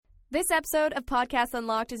This episode of Podcast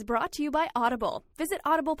Unlocked is brought to you by Audible. Visit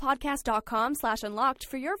audiblepodcast.com/unlocked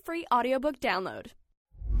for your free audiobook download.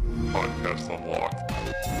 Podcast Unlocked.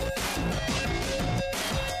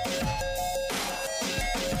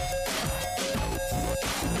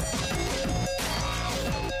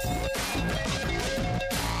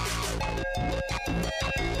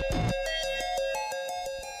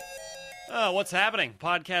 What's happening?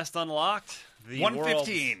 Podcast Unlocked.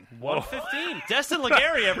 115. 115. Destin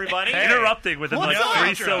Legary, everybody. Interrupting within What's like up?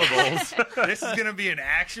 3 syllables. This is going to be an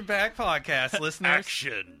action-packed podcast, listeners.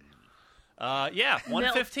 Action.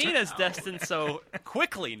 115, as Destin so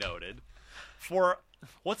quickly noted. For,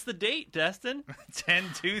 what's the date, Destin?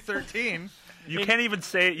 10-2-13. You can't even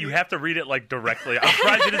say it. You have to read it like directly. I'm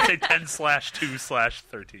surprised you didn't say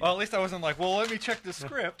 10/2/13. Well, at least I wasn't like, well, let me check the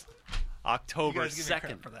script. October You guys give me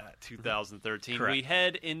crap 2nd, for that. 2013. Correct. We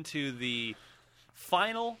head into the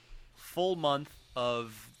final full month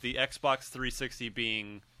of the Xbox 360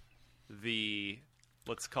 being the,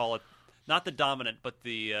 let's call it, not the dominant, but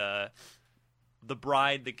the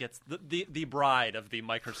bride that gets the bride of the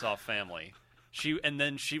Microsoft family.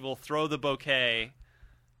 Then she will throw the bouquet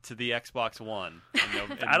to the Xbox One.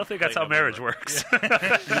 I don't think that's how marriage works.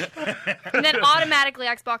 And then automatically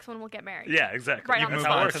Xbox One will get married. Yeah, exactly. Right on Move the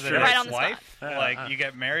on spot. to the Sure. Right next on the wife. spot. Like, you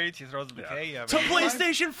get married, she throws the bouquet. You have To a new wife.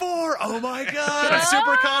 PlayStation 4! Oh my god! A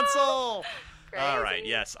Super console! Crazy. All right,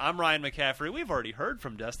 yes. I'm Ryan McCaffrey. We've already heard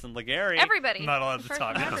from Destin Legary. Everybody. I'm not allowed to First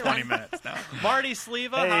talk from for everyone. 20 minutes now. Marty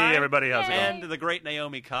Sleva, Hey, hi. everybody, how's it Yay. going? And the great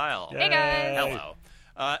Naomi Kyle. Hey, guys. Hello.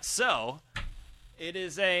 So, it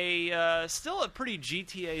is still a pretty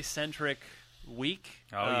GTA-centric week.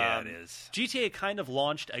 Oh, yeah, it is. GTA kind of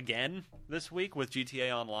launched again this week with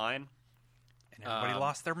GTA Online. And everybody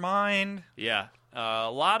lost their mind. Yeah.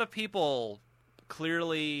 A lot of people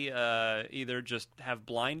clearly either just have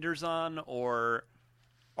blinders on or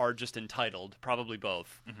are just entitled, probably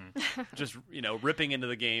both. Mm-hmm. Just, ripping into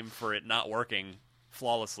the game for it not working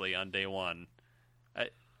flawlessly on day one.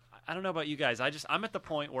 I don't know about you guys. I'm at the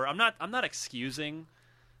point where I'm not excusing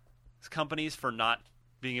companies for not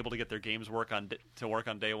being able to get their games to work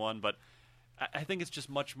on day one, but I think it's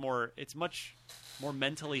much more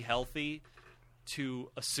mentally healthy to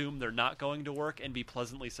assume they're not going to work and be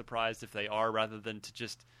pleasantly surprised if they are, rather than to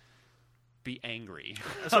just be angry.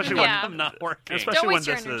 Especially when- I'm not working. Especially when waste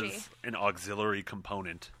your this energy. is an auxiliary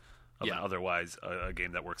component of Yeah. an otherwise a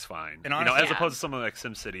game that works fine. And as honestly- opposed to something like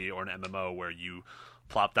SimCity or an MMO where you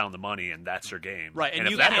plop down the money and that's your game. Right, and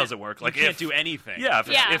if you that can't- doesn't work, you like can't if, do anything. Yeah,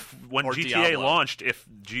 Yeah. if when Or GTA Diablo. launched, if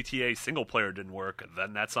GTA single player didn't work,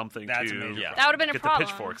 then that's something That's a to major Yeah. That would have been a get problem. the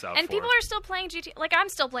pitchforks out and for. people are still playing GTA. Like, I'm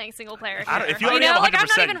still playing single player. I don't- here. if you already have like, I'm not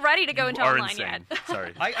 100%, even ready to go into you are online insane. yet.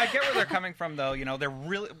 Sorry. I get where they're coming from, though. They're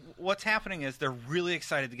really. What's happening is they're really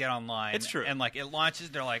excited to get online. It's true. And like it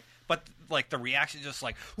launches, they're like, but like the reaction is just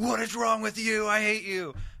like, what is wrong with you? I hate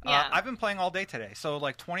you. Yeah. I've been playing all day today, so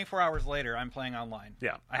like 24 hours later, I'm playing online.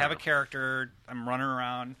 Yeah, I have I a know. character. I'm running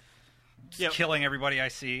around, just Yeah. killing everybody I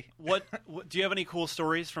see. What do you have any cool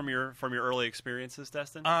stories from your early experiences,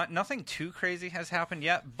 Destin? Nothing too crazy has happened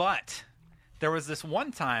yet, but there was this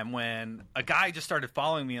one time when a guy just started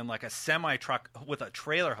following me in like a semi truck with a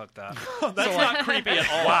trailer hooked up. That's not creepy at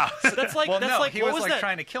all. Wow. That's like Well, that's no, like he what was like that?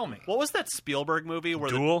 trying to kill me. What was that Spielberg movie where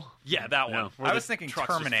Duel? Yeah, that one. Yeah. where I the was thinking trucks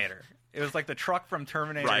just- Terminator. It was like the truck from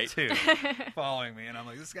Terminator Right. 2 following me, and I'm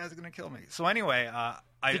like, this guy's going to kill me. So anyway, I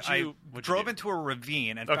What'd you drove do? into a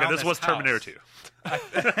ravine and Okay, found this was house. Terminator 2.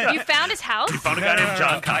 You found his house? Found a guy named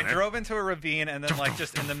John I Connor. drove into a ravine, and then like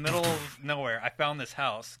just in the middle of nowhere, I found this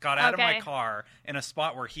house, got out of my Okay. car in a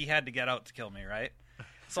spot where he had to get out to kill me, right?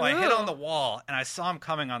 So I hit Ooh. on the wall, and I saw him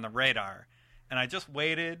coming on the radar, and I just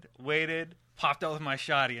waited, popped out with my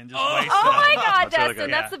shotty, and just wasted Oh my him. God, That's really Destin.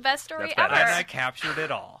 good. That's Yeah. the best story That's badass. And ever. I captured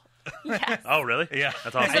it all. Yes. Oh, really? Yeah. That's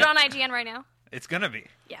Is awesome. it on IGN right now? It's going to be.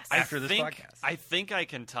 Yes. After this think, podcast. I think I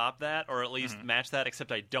can top that, or at least match that,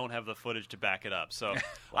 except I don't have the footage to back it up. So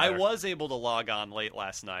I was able to log on late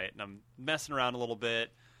last night, and I'm messing around a little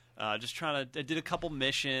bit, just trying to. I did a couple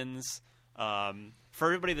missions. For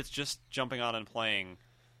everybody that's just jumping on and playing,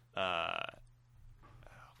 damn,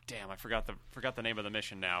 I forgot the name of the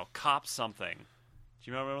mission now. Cop something. Do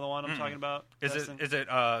you remember the one I'm talking about? Is Destin? it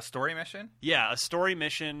a story mission? Yeah, a story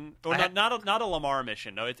mission, or not a Lamar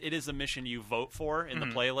mission. No, it is a mission you vote for in the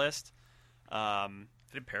playlist. I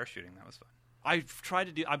did parachuting. That was fun. I've tried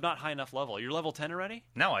to do. I'm not high enough level. You're level 10 already?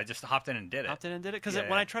 No, I just hopped in and did it. Hopped in and did it because Yeah,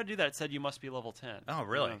 when yeah. I tried to do that, it said you must be level 10. Oh,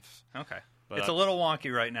 really? Yeah. Okay. But, It's a little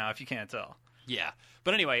wonky right now, if you can't tell. Yeah,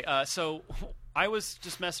 but anyway, so I was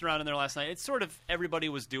just messing around in there last night. It's sort of everybody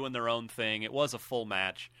was doing their own thing. It was a full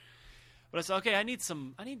match. But I said, okay, I need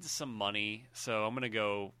some money, so I'm gonna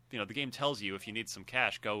go. The game tells you if you need some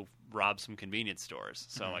cash, go rob some convenience stores.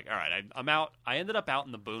 So I'm like, all right, I'm out. I ended up out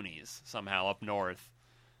in the boonies somehow up north,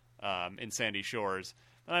 in Sandy Shores.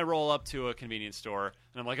 And I roll up to a convenience store,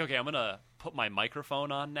 and I'm like, okay, I'm gonna put my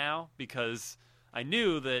microphone on now because I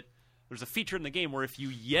knew that there's a feature in the game where if you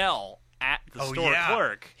yell at the store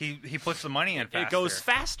clerk, he puts the money in faster. it goes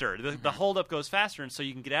faster. The holdup goes faster, and so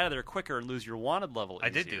you can get out of there quicker and lose your wanted level easier. I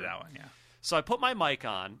did do that one, yeah. So I put my mic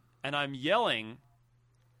on, and I'm yelling,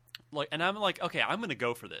 and I'm like, okay, I'm gonna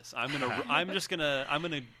go for this. I'm gonna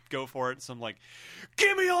go for it. So I'm like,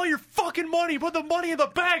 give me all your fucking money. Put the money in the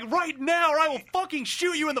bag right now, or I will fucking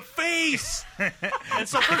shoot you in the face. And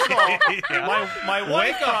so first of all, my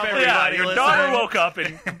wife probably, your daughter woke up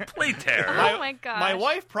in complete terror. Oh my gosh. My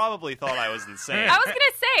wife probably thought I was insane. I was gonna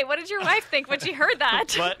say, what did your wife think when she heard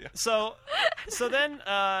that? But so then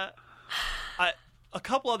a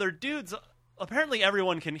couple other dudes. Apparently,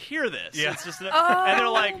 everyone can hear this. Yeah. It's just, and they're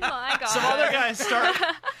like, my God. some other guys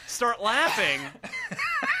start laughing,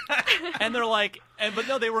 and they're like, but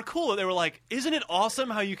no, they were cool. They were like, "Isn't it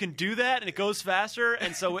awesome how you can do that and it goes faster?"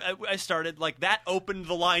 And so I started that opened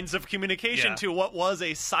the lines of communication to what was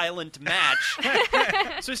a silent match.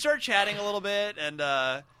 So we started chatting a little bit,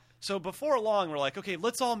 and so before long, we're like, okay,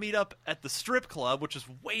 let's all meet up at the strip club, which is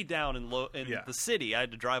way down in the city. I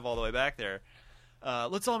had to drive all the way back there.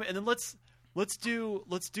 Let's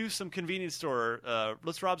do some convenience store.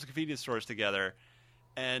 Let's rob some convenience stores together,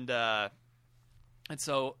 and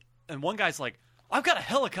one guy's like, I've got a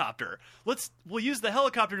helicopter. We'll use the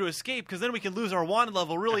helicopter to escape because then we can lose our wanted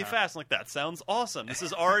level really fast. I'm like, that sounds awesome. This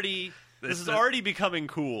is already already becoming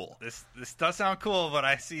cool. This does sound cool, but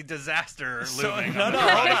I see disaster looming. No, hold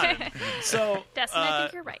on. So Destin, I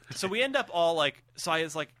think you're right. So we end up all so I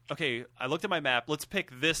was like, okay, I looked at my map. Let's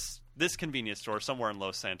pick this convenience store somewhere in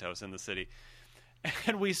Los Santos in the city.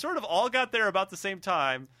 And we sort of all got there about the same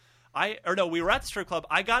time. We were at the strip club.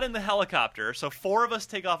 I got in the helicopter, so 4 of us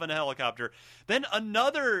take off in a helicopter. Then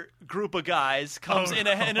another group of guys comes in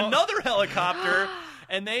another helicopter,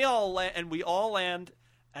 and we all land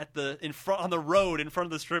on the road in front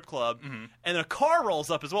of the strip club, and a car rolls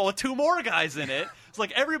up as well with 2 more guys in it. It's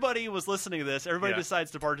like everybody was listening to this. Everybody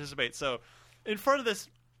decides to participate. So in front of this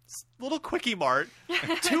little quickie mart,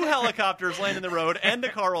 2 helicopters land in the road, and the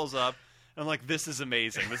car rolls up. And I'm like, this is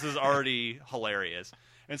amazing. This is already hilarious.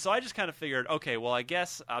 And so I just kind of figured, okay, well, I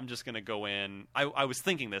guess I'm just going to go in. I was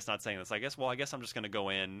thinking this, not saying this. I guess I'm just going to go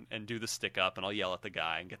in and do the stick up, and I'll yell at the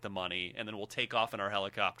guy and get the money, and then we'll take off in our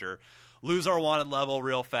helicopter, lose our wanted level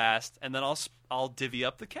real fast, and then I'll divvy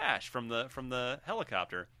up the cash from the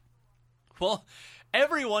helicopter. Well,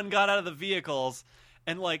 everyone got out of the vehicles,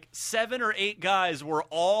 and 7 or 8 guys were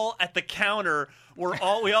all at the counter. We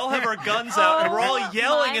all have our guns out, and we're all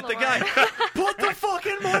yelling at the guy, "Put the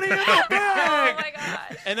fucking money in the bag!" Oh my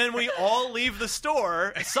God! And then we all leave the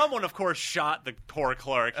store. Someone, of course, shot the poor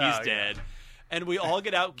clerk. He's dead. And we all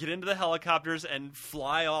get out, get into the helicopters, and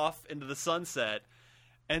fly off into the sunset.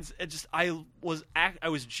 And I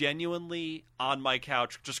was genuinely on my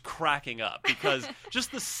couch just cracking up because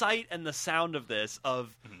just the sight and the sound of this,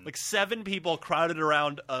 of 7 people crowded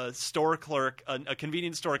around a store clerk, a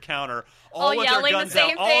convenience store counter, all with their guns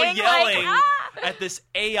out, all yelling at this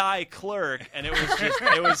AI clerk, and it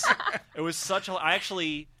was such a. I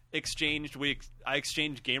actually exchanged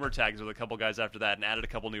gamer tags with a couple guys after that and added a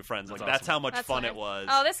couple new friends. That's how much fun it was.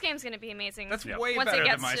 Oh, this game's going to be amazing. That's way Once better it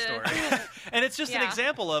than gets my to... story. And it's just an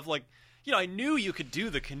example of I knew you could do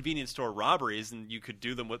the convenience store robberies and you could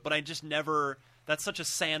do them but I just never. That's such a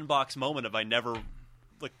sandbox moment of I never.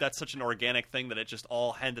 That's such an organic thing that it just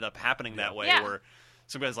all ended up happening that way. Yeah. Where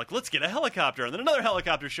some guy's like, let's get a helicopter, and then another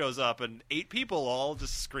helicopter shows up, and 8 people all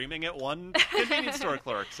just screaming at one convenience store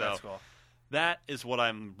clerk. So That's cool. That is what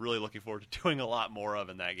I'm really looking forward to doing a lot more of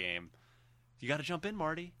in that game. You got to jump in,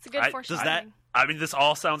 Marty. It's a good foreshadowing. I mean, this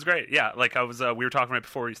all sounds great. Yeah, I was. We were talking right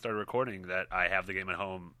before we started recording that I have the game at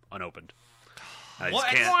home unopened. I just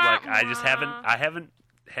can't. I haven't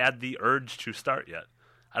had the urge to start yet.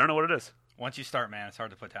 I don't know what it is. Once you start, man, it's hard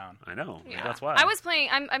to put down. I know. Yeah. That's why. I was playing.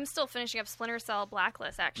 I'm still finishing up Splinter Cell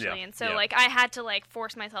Blacklist actually, and so I had to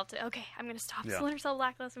force myself to. Okay, I'm going to stop Splinter Cell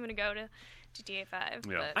Blacklist. I'm going to go to GTA 5.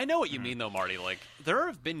 Yeah. I know what you mean, though, Marty. There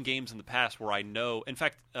have been games in the past where I know. In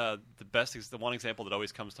fact, the one example that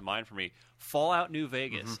always comes to mind for me, Fallout New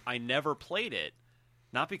Vegas. Mm-hmm. I never played it,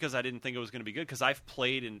 not because I didn't think it was going to be good, because I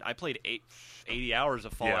played 80 hours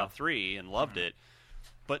of Fallout 3 and loved it.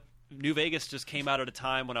 But New Vegas just came out at a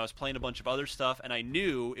time when I was playing a bunch of other stuff, and I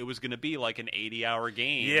knew it was going to be an 80-hour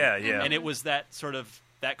game. Yeah, yeah. And it was that sort of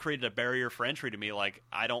that created a barrier for entry to me.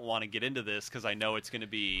 I don't want to get into this because I know it's going to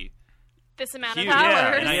be this amount Huge. of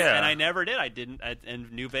hours. Yeah, and I never did. I didn't.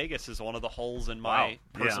 And New Vegas is one of the holes in my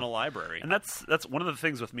personal library. And that's one of the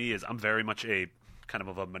things with me is I'm very much a kind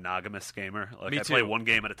of a monogamous gamer. Like Me I too. play one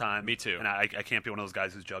game at a time. Me too. And I can't be one of those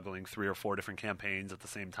guys who's juggling 3 or 4 different campaigns at the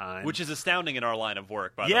same time. Which is astounding in our line of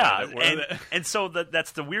work, by yeah, the way. and so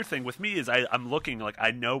that's the weird thing with me is I'm looking like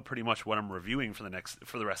I know pretty much what I'm reviewing for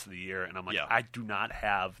the rest of the year, and I'm like I do not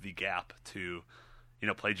have the gap to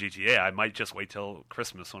play GTA. I might just wait till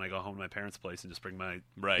Christmas when I go home to my parents' place and just bring my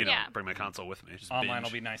bring my console with me. Just Online will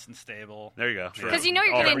be nice and stable. There you go. Because you're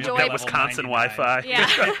going to enjoy Wisconsin Wi-Fi.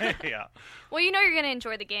 Yeah. Yeah. Well, you're going to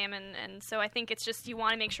enjoy the game, and so I think it's just you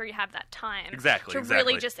want to make sure you have that time exactly to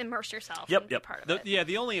really just immerse yourself and be part of it. Yeah,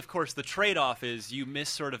 the only, of course, the trade-off is you miss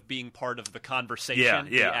sort of being part of the conversation.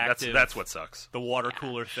 Yeah, that's what sucks. The water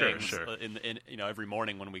cooler things Sure. in every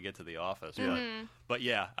morning when we get to the office. But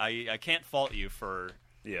yeah, I can't fault you for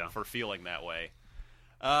feeling that way.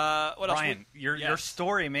 What else? Brian, your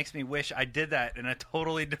story makes me wish I did that in a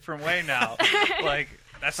totally different way now. Like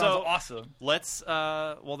that sounds awesome. Let's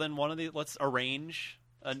let's arrange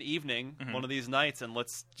an evening one of these nights, and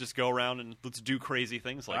let's just go around and let's do crazy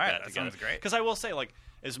things like that together. Sounds great. Because I will say, like,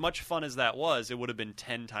 as much fun as that was, it would have been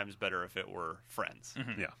 10 times better if it were friends.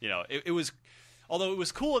 Yeah, it was, although it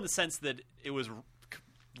was cool in the sense that it was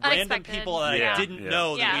random Unexpected. people that I didn't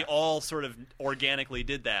know that Yeah. we all sort of organically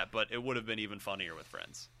did that, but it would have been even funnier with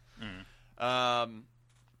friends.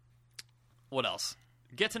 What else?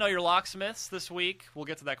 Get to know your locksmiths this week. We'll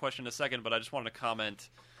get to that question in a second, but I just wanted to comment.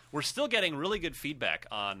 We're still getting really good feedback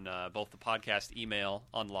on both the podcast email,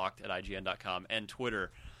 unlocked@ign.com, and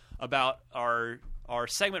Twitter about our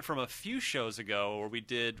segment from a few shows ago where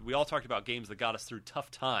we all talked about games that got us through tough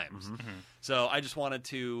times. So I just wanted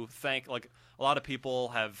to thank, like, a lot of people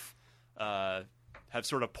have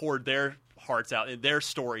sort of poured their hearts out and their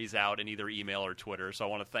stories out in either email or Twitter. So I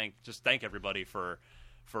want to thank everybody for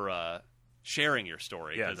sharing your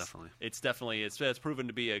story. Yeah, definitely. It's proven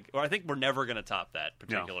to be I think we're never going to top that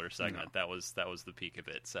particular segment. No. That was the peak of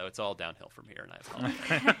it. So it's all downhill from here, and I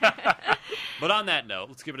apologize. But on that note,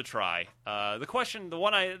 let's give it a try.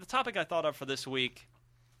 The topic I thought of for this week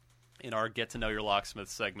in our Get to Know Your Locksmith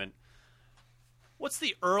segment. What's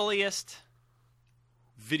the earliest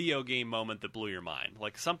video game moment that blew your mind?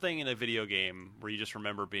 Like something in a video game where you just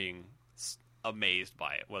remember being amazed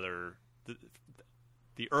by it, whether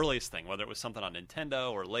the earliest thing, whether it was something on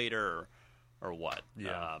Nintendo or later or what.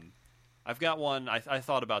 Yeah. I've got one. I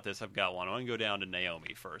thought about this. I've got one. I want to go down to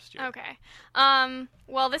Naomi first here. Okay.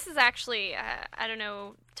 Well, this is actually, I don't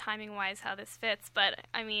know timing-wise how this fits, but,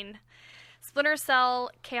 I mean, Splinter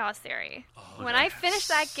Cell Chaos Theory. When I finished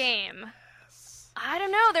that game, I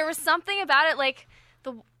don't know, there was something about it, like,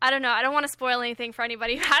 I don't know, I don't want to spoil anything for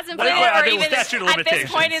anybody who hasn't played it, or even at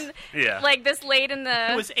this point in, like, this late in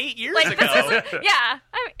the... It was 8 years like, ago.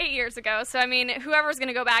 8 years ago, so, I mean, whoever's going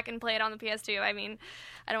to go back and play it on the PS2, I mean...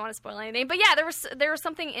 I don't want to spoil anything, but yeah, there was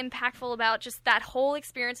something impactful about just that whole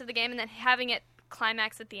experience of the game, and then having it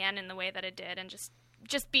climax at the end in the way that it did, and just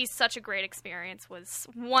be such a great experience was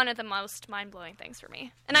one of the most mind-blowing things for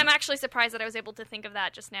me. And I'm actually surprised that I was able to think of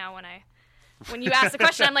that just now when you asked the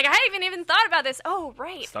question. I'm like, I haven't even thought about this. Oh,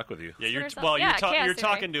 right. Stuck with you. Yeah, you're Chaos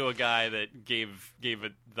talking to a guy that gave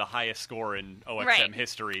it the highest score in OXM Right.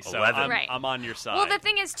 history, so 11. I'm on your side. Well, the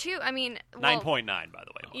thing is, too, I mean... 9.9, by the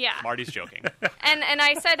way. Yeah. Marty's joking. And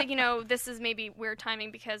I said, this is maybe weird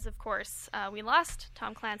timing because, of course, we lost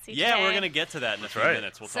Tom Clancy Yeah, today. we're going to get to that in a few right.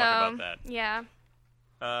 minutes. We'll talk about that. Yeah.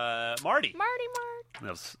 Marty.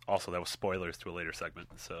 That was spoilers to a later segment.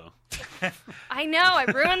 So I know, I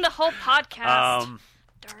ruined the whole podcast.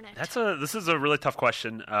 Darn it. This is a really tough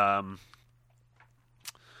question.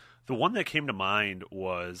 The one that came to mind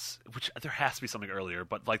was, which there has to be something earlier,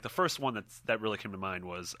 but like the first one that really came to mind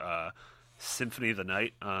was Symphony of the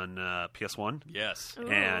Night on PS1. Yes. Ooh.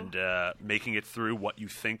 And making it through what you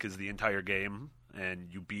think is the entire game, and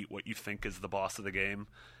you beat what you think is the boss of the game,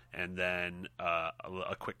 and then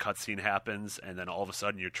a quick cutscene happens, and then all of a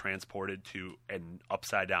sudden you're transported to an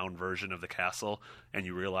upside-down version of the castle, and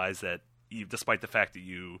you realize that despite the fact that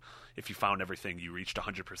if you found everything, you reached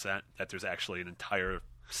 100%, that there's actually an entire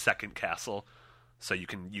second castle, so you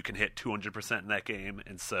can hit 200% in that game,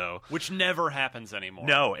 and so which never happens anymore.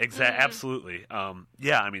 No, absolutely.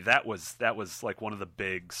 Yeah, I mean that was like one of the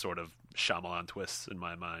big sort of Shyamalan twists in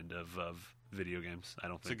my mind of video games. I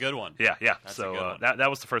don't think it's a good one. Yeah. That's so a good one. that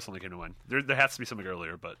was the first one that came to mind. There has to be something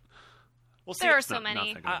earlier, but Well, see, there are so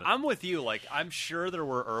many. I'm with you. Like, I'm sure there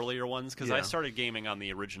were earlier ones because I Yeah. started gaming on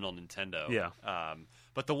the original Nintendo. Yeah.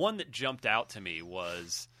 But the one that jumped out to me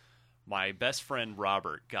was my best friend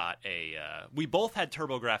Robert got a. We both had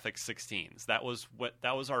TurboGrafx 16s. That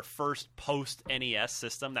was our first post NES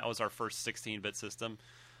system. That was our first 16-bit system.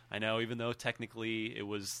 I know, even though technically it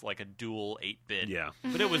was like a dual 8-bit. Yeah.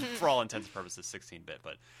 But it was, for all intents and purposes, 16-bit.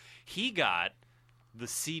 But he got the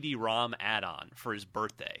CD-ROM add-on for his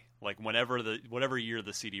birthday, like whatever year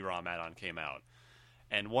the CD-ROM add-on came out.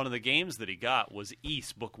 And one of the games that he got was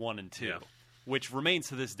Ys Book 1 and 2, which remains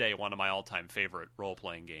to this day one of my all-time favorite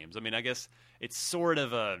role-playing games. I mean, I guess it's sort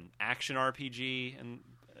of an action RPG, and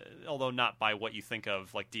although not by what you think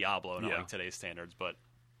of like Diablo, not like today's standards, but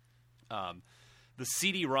the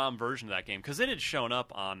CD-ROM version of that game, because it had shown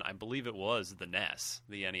up on, I believe it was the NES,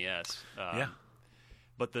 the NES.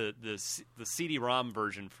 But the CD-ROM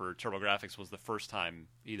version for TurboGrafx was the first time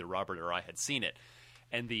either Robert or I had seen it.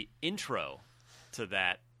 And the intro to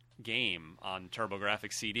that game on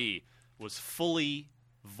TurboGrafx CD was fully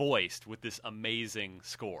voiced with this amazing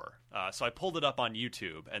score. So I pulled it up on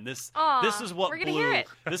YouTube, and this is what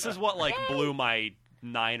blew my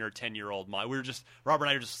 9 or 10-year-old mind. Robert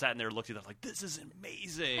and I were just sitting there looking at it like, this is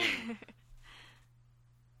amazing.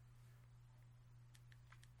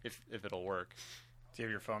 if it'll work. Do you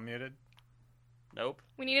have your phone muted? Nope.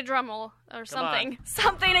 We need a drum roll or something.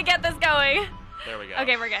 Something to get this going. There we go.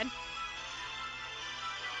 Okay, we're good.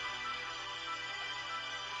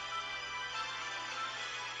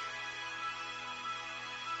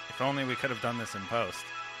 If only we could have done this in post.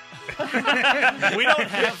 We don't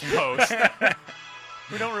have post.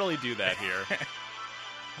 We don't really do that here.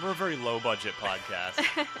 We're a very low-budget podcast,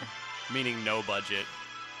 meaning no budget.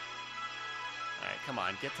 All right, come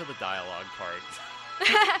on, get to the dialogue part.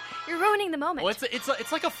 You're ruining the moment. Well,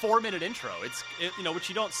 it's like a 4-minute intro. Which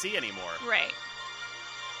you don't see anymore. Right.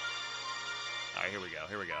 All right, here we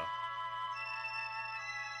go.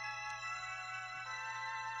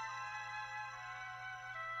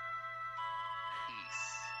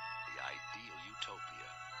 The ideal utopia.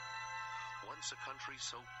 Once a country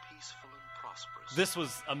so peaceful and prosperous. This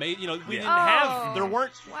was amazing. We didn't have. There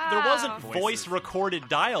wasn't voice recorded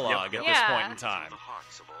dialogue Yep. at this point in time. The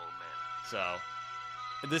hearts of all men.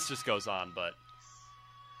 So this just goes on, but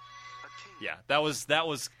A king. yeah, that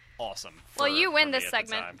was awesome. Well, you for win me this at the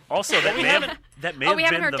segment. time. Also, that may have we been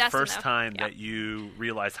haven't heard the Destin, first though. time Yeah. that you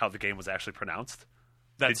realized how the game was actually pronounced.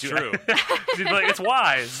 That's Did you- true. You'd be like, it's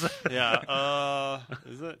wise. Yeah.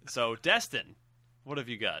 Is it? So, Destin, what have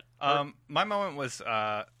you got? My moment was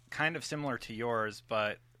kind of similar to yours,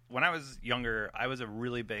 but when I was younger, I was a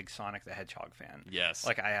really big Sonic the Hedgehog fan. Yes.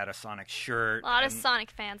 Like, I had a Sonic shirt. A lot of and-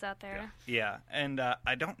 Sonic fans out there. Yeah, and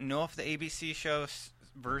I don't know if the ABC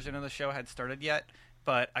version of the show had started yet,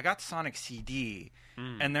 but I got Sonic CD,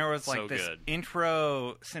 and there was like so this good.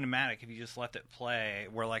 intro cinematic, if you just let it play,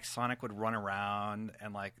 where like Sonic would run around,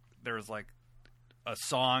 and like there was like a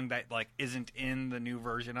song that like isn't in the new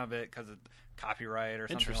version of it because of copyright or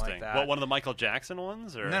something Interesting. like that. What, one of the Michael Jackson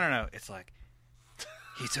ones? Or? No. It's like,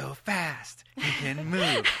 he's so fast, he can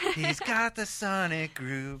move. He's got the Sonic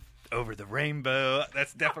groove over the rainbow.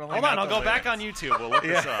 That's definitely Hold not on, I'll the go back lyrics. on YouTube. We'll look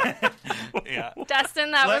this up. Yeah.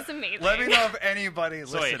 Destin, that was amazing. Let me know if anybody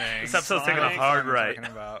So wait, listening. this episode's taking a Sonic, hard what I'm right.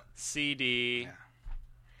 talking about. CD.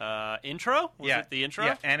 Intro? Was it the intro?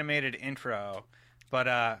 Yeah, animated intro. But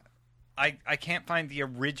I can't find the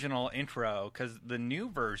original intro because the new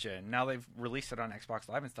version, now they've released it on Xbox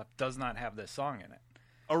Live and stuff, does not have this song in it.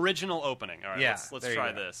 Original opening. All right, Yeah, let's there you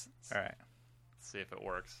try go. this. All right. Let's see if it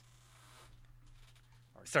works.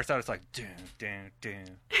 It starts out, it's like, dun, dun, dun,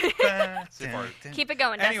 far- dun. Keep it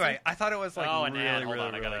going, Destin. Anyway, I thought it was like an really, ad. Hold really,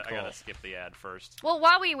 on, really I cool. gotta skip the ad first. Well,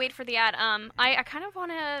 while we wait for the ad, I kind of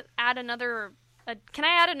want to add another. Can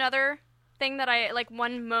I add another thing that I like?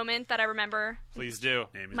 One moment that I remember. Please do.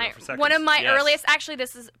 Name is My up for seconds. one of my Yes. earliest. Actually,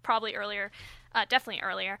 this is probably earlier. Definitely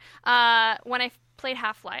earlier. When I played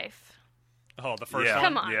Half-Life. Oh, the first Yeah. one.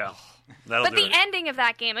 Come on. Yeah. That'll But do the it. ending of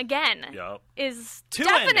that game again Yep. is Two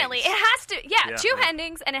definitely endings. it has to. Yeah, Yeah. two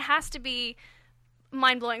endings, and it has to be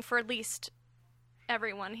mind blowing for at least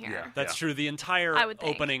everyone here. Yeah. That's true. The entire I would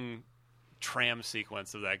think. opening tram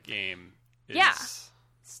sequence of that game is...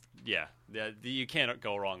 Yeah. Yeah, you can't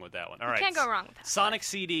go wrong with that one. All right. Can't go wrong with that. Sonic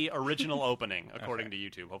CD original opening, according to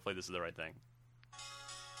YouTube. Hopefully this is the right thing.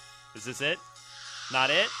 Is this it? Not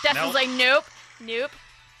it? Destin's Nope. like, nope.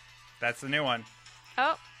 That's the new one.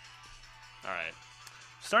 Oh, All right.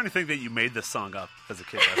 Starting to think that you made this song up as a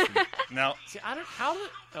kid. Dustin. No, See, I don't... How did...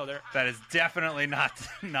 Oh, there... that is definitely not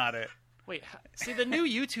it. Wait, see, the new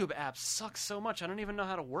YouTube app sucks so much, I don't even know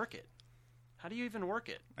how to work it. How do you even work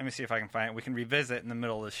it? Let me see if I can find it. We can revisit in the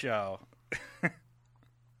middle of the show.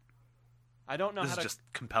 I don't know This how is to... just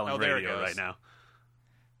compelling Oh, there it radio goes. right now.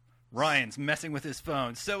 Ryan's messing with his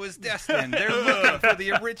phone. So is Destin. They're looking for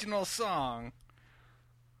the original song.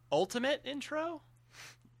 Ultimate intro?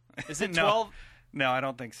 Is it No. 12? No, I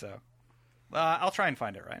don't think so. I'll try and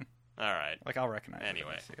find it, Ryan. All right. Like, I'll recognize Anyway. it.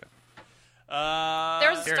 when I see it. There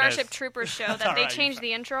was a Here it Starship is. Troopers show that All they right, changed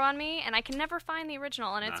the intro on me, and I can never find the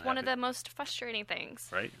original, and it's Not one of happy. the most frustrating things.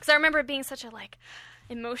 Right. Because I remember it being such a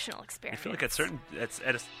emotional I experience. feel like at certain, is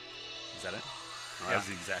that it? Oh, that was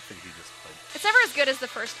the exact thing he just played. It's never as good as the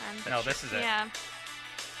first time. but No, this is it. Yeah.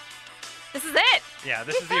 This is it. Yeah,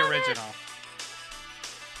 this We is the found it. original.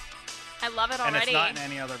 I love it And already. it's not in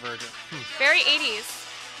any other version. Very 80s.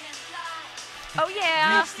 Oh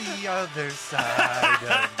yeah. Reach the other side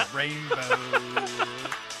of the rainbow.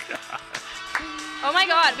 Oh my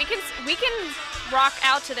God, we can rock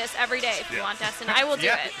out to this every day if you want, Destin. I will do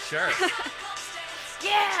Yeah, it. sure.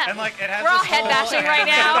 Yeah. And like it has We're all this head whole- bashing it right has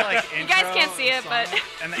now. this, like, You guys intro can't see it, but song,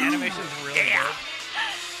 and the animation's really good.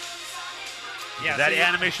 Yeah, That so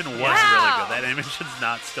animation was Wow. really good. That animation's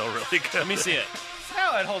not still really good. Let me see it.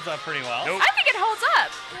 no, it holds up pretty well. Nope. I think it holds up.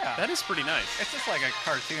 Yeah, That is pretty nice. it's just like a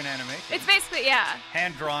cartoon animation. It's basically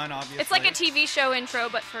hand drawn, obviously. It's like a TV show intro,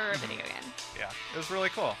 but for a video game. Yeah, it was really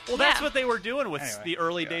cool. Well, that's Yeah. what they were doing with Anyway, the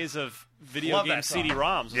early yeah. days of video Love game that song.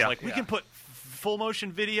 CD-ROMs. It was Yeah. like, we Yeah. can put full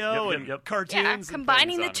motion video Yep, and yep. cartoons Yeah, and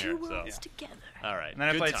combining the things on two here, so- worlds together. All right. And then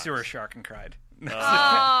I good played times. Sewer Shark and cried.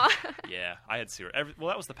 Oh. Yeah, I had Sewer. Well,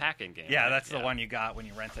 that was the pack-in game. Yeah, right? that's the one you got when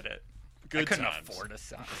you rented it. Good I couldn't times. afford a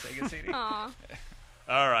Sega CD. Aw.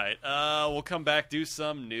 All right. We'll come back, do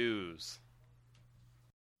some news.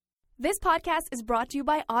 This podcast is brought to you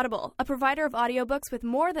by Audible, a provider of audiobooks with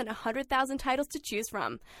more than 100,000 titles to choose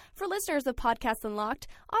from. For listeners of Podcasts Unlocked,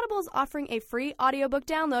 Audible is offering a free audiobook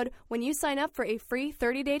download when you sign up for a free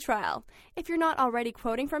 30-day trial. If you're not already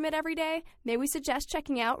quoting from it every day, may we suggest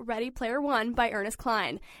checking out Ready Player One by Ernest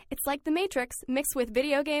Cline. It's like The Matrix mixed with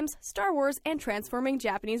video games, Star Wars, and transforming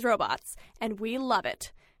Japanese robots. And we love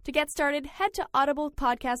it. To get started, head to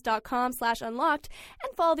audiblepodcast.com/unlocked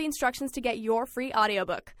and follow the instructions to get your free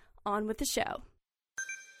audiobook. On with the show.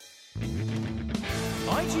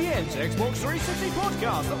 IGN's Xbox 360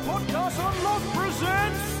 podcast, the Podcast Unlocked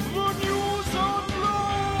presents the News Unlocked!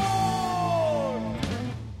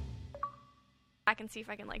 I can see if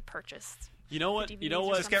I can purchase. You know what? DVDs You know or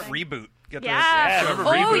what? Just get something. Reboot. Get Yeah. Yeah, remember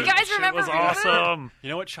Oh, Reboot? you guys Shit remember was Reboot? awesome. You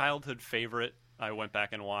know what childhood favorite I went back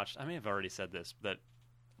and watched? I may have already said this, but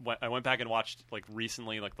I went back and watched like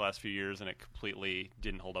recently, like the last few years, and it completely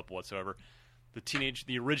didn't hold up whatsoever.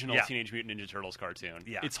 The original Yeah. Teenage Mutant Ninja Turtles cartoon.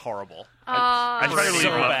 Yeah. It's horrible. I try to It's leave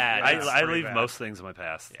so mo- bad. I It's pretty leave bad. most things in my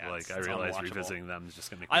past. Yeah, like it's I realize unwatchable. revisiting them is just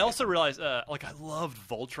going to make me I also hate them. realized, like, I loved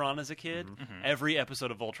Voltron as a kid. Every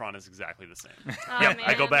episode of Voltron is exactly the same. Oh, Yeah, man.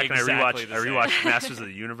 I go back and Exactly I the same. rewatch Masters of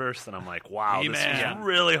the Universe, and I'm like, wow, this He-Man. was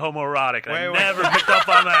really homoerotic. I Wait. never picked up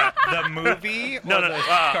on that. The movie? No, or no.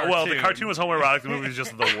 the Well, the cartoon was homoerotic. The movie was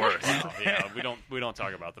just the worst. Oh, yeah, we don't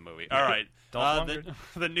talk about the movie. All right, Dolph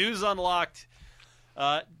the news unlocked.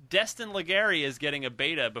 Destin Legary is getting a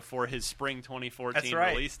beta before his spring 2014 That's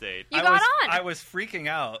right. release date. You got on. I was freaking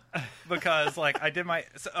out because, like, I did my.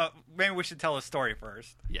 Maybe we should tell a story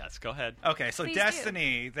first. Yes, go ahead. Okay, so Please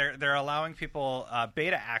Destiny, they're allowing people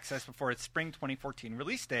beta access before its spring 2014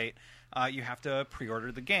 release date. You have to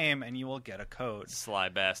pre-order the game, and you will get a code. Sly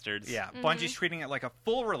bastards. Yeah, Bungie's treating it like a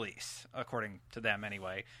full release, according to them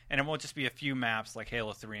anyway, and it won't just be a few maps like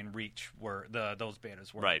Halo 3 and Reach where those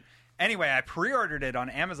betas were. Right. Anyway, I pre-ordered it on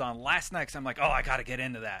Amazon last night because I'm like, oh, I got to get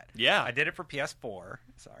into that. Yeah. I did it for PS4.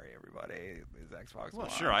 Sorry, everybody. It's Xbox Well, One.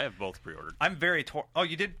 sure, I have both pre-ordered. I'm very Oh,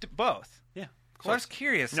 you did both? Yeah. So I was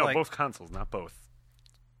curious. No, like, both consoles, not both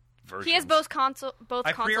versions. He has both consoles.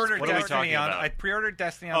 I pre-ordered What are we Destiny talking on. about? I pre-ordered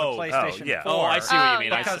Destiny on Oh, the PlayStation yeah. 4. Oh, I see what Oh, you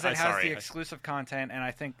mean. yeah. Because I'm it has sorry. the exclusive content, and I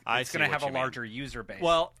think I it's see going to what have a you mean. larger user base.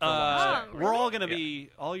 Well, for launch. Oh, we're all really? going to be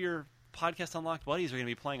all your Podcast Unlocked buddies are going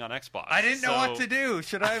to be playing on Xbox. I didn't know what so- to do.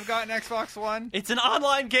 Should I have gotten Xbox One? It's an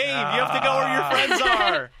online game. You have to go where your friends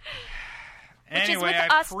are. Which is Anyway,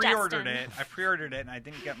 with I us, pre-ordered Destin. it. I pre-ordered it, and I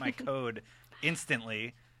didn't get my code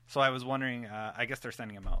instantly. So I was wondering. I guess they're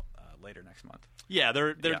sending them out later next month. Yeah,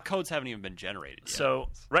 their Yeah. codes haven't even been generated yet. So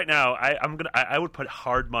right now, I would put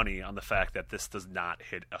hard money on the fact that this does not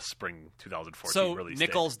hit a spring 2014 So release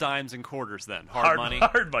nickels, date. dimes, and quarters. Then hard money.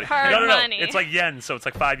 Hard money. Hard no. money. It's like yen, so it's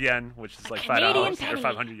like 5 yen, which is like Canadian $5 or penny.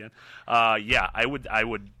 500 yen. Yeah, I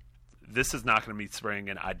would. This is not going to meet spring,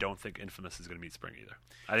 and I don't think Infamous is going to meet spring either.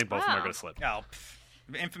 I think both of them are Wow. going to slip. Oh,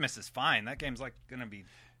 Infamous is fine. That game's like going to be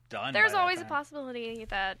done. There's by that always a time. possibility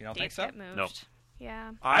that You don't think dates so? get moved. Nope.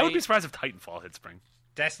 Yeah. I would be surprised if Titanfall hit spring.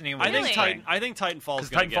 Destiny was I think Really? I think Titanfall's Because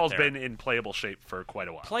going to get Titanfall's there. been in playable shape for quite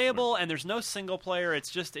a while. Playable, and there's no single player.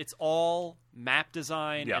 It's all map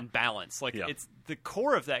design Yeah. and balance. Like Yeah. it's the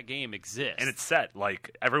core of that game exists, And it's set.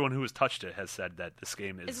 Like, everyone who has touched it has said that this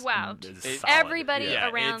game is Is wowed. is solid. Everybody yeah,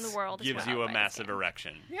 around it's- the world is gives wowed you a by this massive game.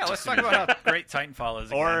 erection. Yeah, let's talk about how great Titanfall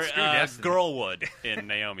is. Or again. Screw Destiny. Girlwood in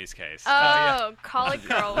Naomi's case. Oh, call it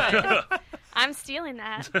Girlwood. I'm stealing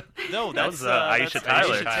that. No, That was, that's Aisha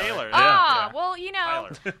Tyler. Aisha Taylor. Ah, well, you know,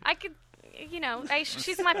 Tyler. I could, you know,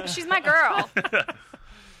 she's my girl.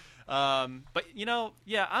 But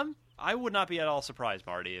I would not be at all surprised,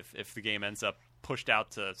 Marty, if the game ends up pushed out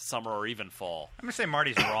to summer or even fall. I'm gonna say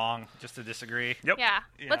Marty's wrong, just to disagree. Yep. Yeah.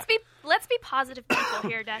 Let's be positive people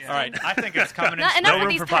here, Destiny. All right. I think it's coming in. Not- No enough of room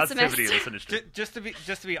these for positivity in pessimists. this industry.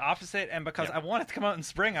 Just to be opposite, and because I want it to come out in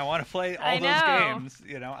spring, I want to play all I those know. games.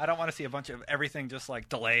 You know, I don't want to see a bunch of everything just like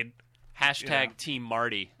delayed. Hashtag Team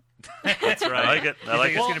Marty. That's right. I like it. I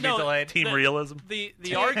like it's it. gonna be delayed? Team the- realism. The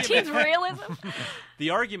Team argument realism. the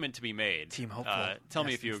argument to be made. Team hopeful. Tell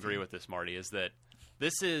me Yes, if you yes, agree team. with this, Marty. Is that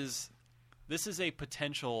this is a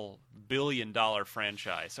potential billion-dollar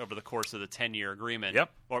franchise over the course of the 10-year agreement,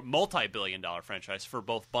 Yep. or multi-billion-dollar franchise for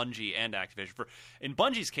both Bungie and Activision. In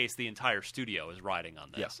Bungie's case, the entire studio is riding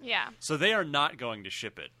on this. Yes. Yeah. So they are not going to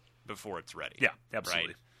ship it before it's ready. Yeah,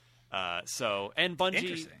 absolutely. Right? And Bungie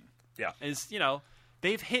Interesting. Yeah. is,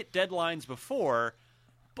 they've hit deadlines before,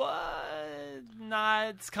 but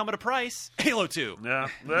it's come at a price. Halo 2. Yeah.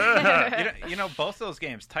 You know, both those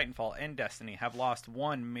games, Titanfall and Destiny, have lost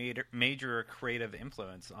one major creative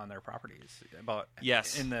influence on their properties.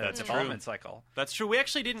 Yes, in the that's development true. cycle. That's true. We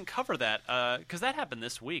actually didn't cover that because that happened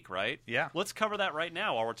this week, right? Yeah. Let's cover that right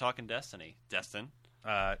now while we're talking Destiny. Destin.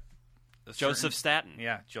 A Joseph certain- Staten.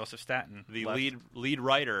 Yeah, Joseph Staten, The left. lead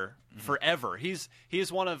writer forever. He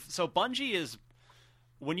is one of Bungie is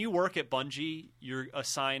when you work at Bungie, you're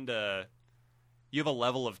assigned you have a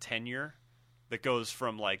level of tenure that goes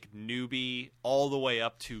from like newbie all the way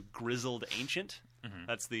up to grizzled ancient.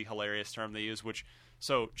 That's the hilarious term they use.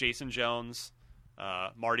 Jason Jones,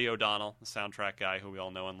 Marty O'Donnell, the soundtrack guy who we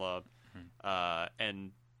all know and love,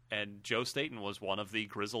 and Joe Staten was one of the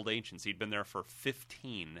grizzled ancients. He'd been there for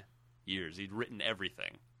 15 years. He'd written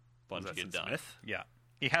everything Was Bungie that had since done. Myth? Yeah,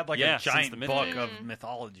 he had like Yeah, a since giant the Myth book days. of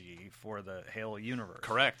mythology for the Halo universe.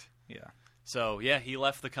 Correct. Yeah, So yeah, he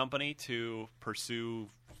left the company to pursue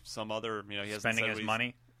some other. He hasn't spending said his what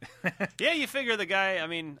money. Yeah, you figure the guy. I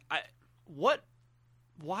mean,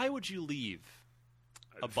 why would you leave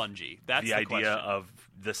a Bungie? That's the idea question. of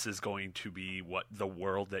this is going to be what the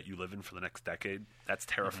world that you live in for the next decade. That's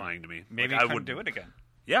terrifying to me. Maybe Like, he I couldn't would do it again.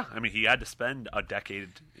 Yeah, I mean, he had to spend a decade,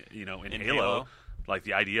 in In Halo. Halo. Like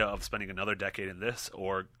the idea of spending another decade in this,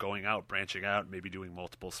 or going out, branching out, maybe doing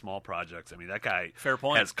multiple small projects. I mean, that guy Fair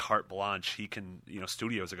point. has carte blanche. He can,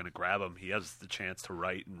 studios are going to grab him. He has the chance to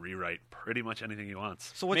write and rewrite pretty much anything he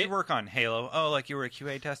wants. So what'd you work on, Halo? Oh, like you were a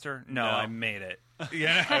QA tester? No, No. I made it.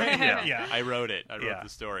 Yeah, Yeah. I wrote it. I wrote Yeah. the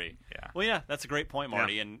story. Yeah. Well, yeah, that's a great point,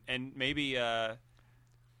 Marty. And maybe,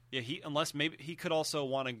 maybe he could also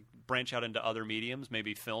want to branch out into other mediums,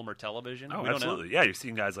 maybe film or television. Oh, We don't absolutely. know. Yeah, you've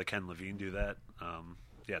seen guys like Ken Levine do that.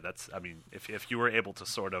 If you were able to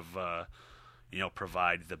sort of,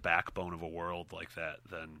 provide the backbone of a world like that,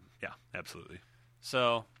 then yeah, absolutely.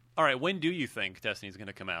 So, all right, when do you think Destiny's going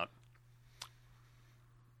to come out?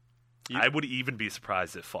 I would even be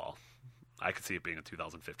surprised if fall. I could see it being in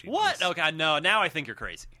 2015. What? Yes. Okay, no. Now I think you're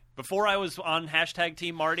crazy. Before I was on hashtag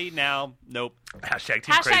Team Marty. Now, nope. Hashtag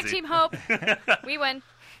Team Hashtag Crazy. Team Hope. We win.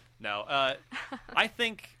 No. I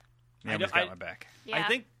think. Naomi's got my back. Yeah. I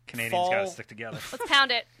think Canadians fall. got to stick together. Let's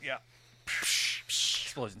pound it. Yeah.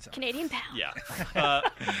 Explosion sound. Canadian pound. Yeah.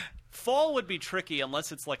 Fall would be tricky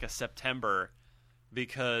unless it's like a September,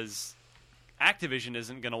 because Activision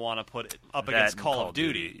isn't going to want to put it up That against and Call of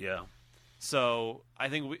Duty. Yeah. So I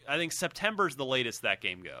think September's the latest that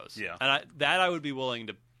game goes. Yeah. And I would be willing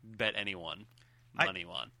to bet anyone money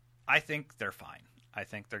on. I think they're fine. I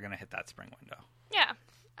think they're going to hit that spring window. Yeah,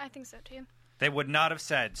 I think so too. They would not have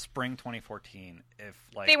said spring 2014 if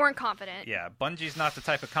They weren't confident. Yeah, Bungie's not the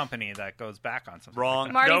type of company that goes back on something.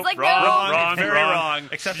 Wrong. Like that. Marty's Nope, like, wrong, no. wrong, Very wrong.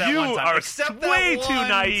 Except that you one time. are Except that way one too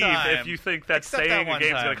naive time. if you think that Except saying that a one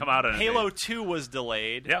game's going time. to come out on a Halo date. 2 was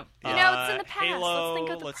delayed. Yeah. You know, it's in the past. Halo, Let's think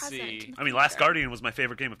of the let's present. see. I mean, Last Guardian was my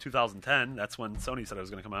favorite game of 2010. That's when Sony said it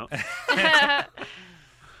was going to come out.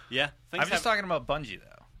 Yeah. I'm just talking about Bungie,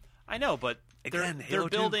 though. I know, but Again, they're Halo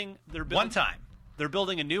 2. building. One time. They're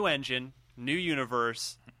building a new engine, new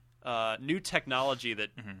universe, new technology that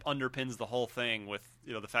underpins the whole thing. With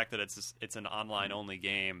the fact that it's an online only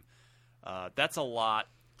game, that's a lot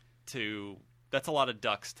to that's a lot of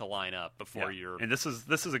ducks to line up before you're. And this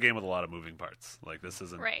is a game with a lot of moving parts. Like this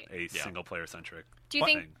isn't a single player centric. Do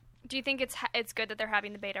you think it's good that they're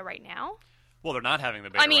having the beta right now? Well, they're not having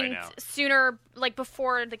the beta right now. Sooner, like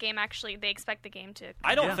before the game actually, they expect the game to.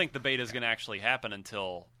 I don't think the beta is going to actually happen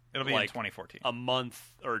until it'll be in 2014, a month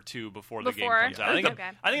or two before the game comes out.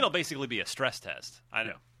 I think it'll basically be a stress test.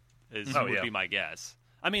 Would be my guess.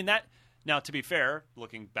 I mean that. Now, to be fair,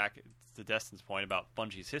 looking back to Destin's point about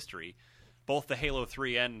Bungie's history, both the Halo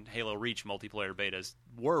 3 and Halo Reach multiplayer betas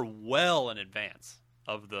were well in advance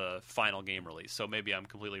of the final game release, so maybe I'm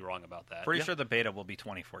completely wrong about that. Pretty sure the beta will be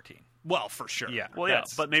 2014. Well, for sure. Yeah. Well,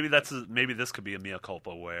 but maybe maybe this could be a mea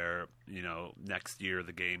culpa where next year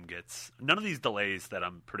the game gets none of these delays that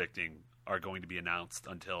I'm predicting are going to be announced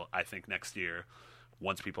until I think next year,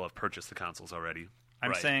 once people have purchased the consoles already.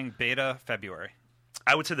 I'm saying beta February.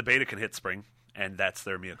 I would say the beta can hit spring, and that's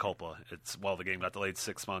their mea culpa. It's the game got delayed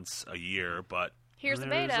 6 months, a year, but. Here's the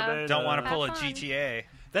beta. Don't want to pull a GTA.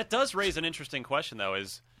 That does raise an interesting question, though,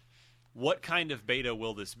 is what kind of beta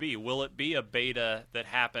will this be? Will it be a beta that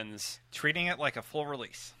happens... Treating it like a full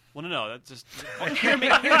release. Well, no, that's just... hear me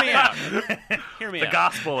out. Hear me out. The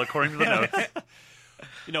gospel, according to the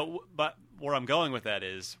notes. But where I'm going with that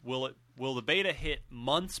is, will the beta hit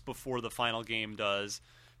months before the final game does,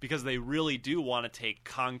 because they really do want to take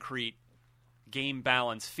concrete game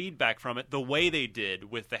balance feedback from it, the way they did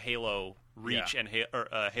with the Halo Reach and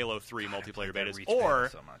Halo 3 multiplayer betas, or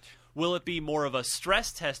will it be more of a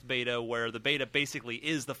stress test beta where the beta basically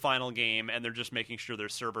is the final game and they're just making sure their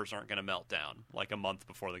servers aren't going to melt down like a month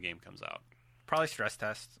before the game comes out? Probably stress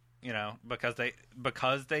test, because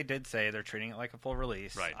they did say they're treating it like a full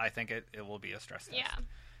release. Right. I think it will be a stress test.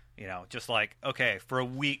 Yeah. Just like, okay, for a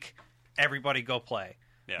week, everybody go play.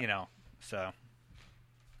 Yeah. So.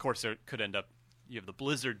 Of course, there could end up. You have the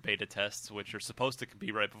Blizzard beta tests, which are supposed to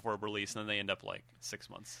be right before release, and then they end up like 6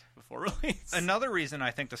 months before release. Another reason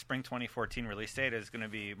I think the spring 2014 release date is going to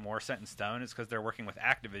be more set in stone is because they're working with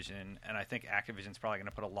Activision, and I think Activision's probably going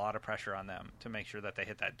to put a lot of pressure on them to make sure that they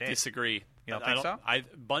hit that date. Disagree. You don't think so?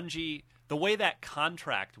 Bungie, the way that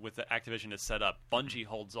contract with the Activision is set up, Bungie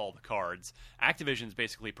holds all the cards. Activision's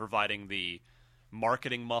basically providing the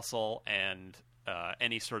marketing muscle and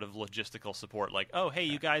any sort of logistical support. Like, oh, hey,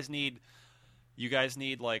 you guys need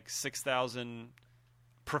like 6,000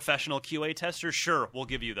 professional QA testers? Sure, we'll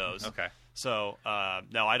give you those. Okay. So,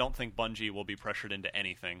 no, I don't think Bungie will be pressured into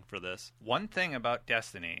anything for this. One thing about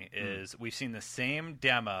Destiny is we've seen the same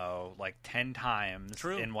demo like 10 times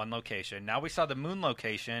in one location. Now we saw the moon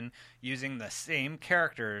location using the same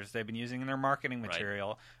characters they've been using in their marketing material.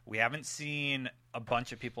 Right. We haven't seen a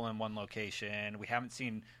bunch of people in one location. We haven't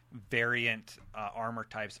seen variant armor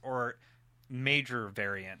types or major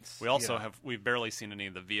variants. We also we've barely seen any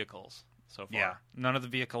of the vehicles so far. Yeah, none of the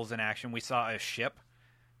vehicles in action. We saw a ship,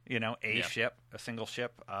 ship, a single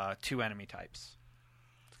ship, 2 enemy types.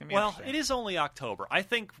 It's gonna be interesting. It is only October. I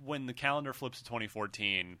think when the calendar flips to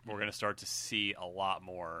 2014, we're going to start to see a lot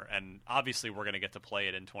more, and obviously we're going to get to play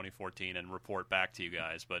it in 2014 and report back to you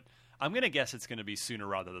guys, but I'm going to guess it's going to be sooner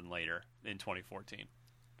rather than later in 2014.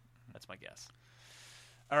 That's my guess.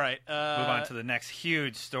 All right. Move on to the next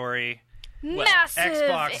huge story. Massive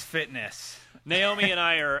Xbox Fitness. Naomi and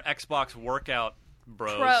I are Xbox workout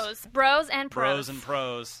bros. Bros and pros.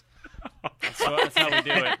 That's how we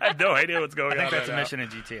do it. I have no idea what's going on. I think that's right a mission in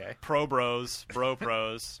GTA. Pro bros, bro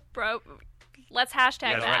pros. Bro, let's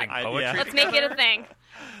hashtag that. Poetry Let's make it a thing.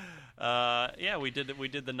 We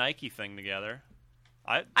did the Nike thing together.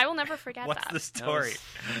 I will never forget What's that. the story?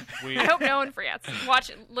 I hope no one forgets.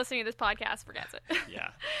 Listening to this podcast forgets it. Yeah,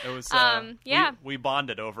 it was. We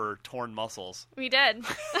bonded over torn muscles. We did.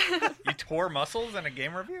 You tore muscles in a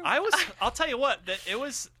game review? I'll tell you what.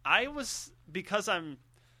 I was because I'm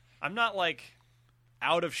not like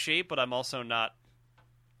out of shape, but I'm also not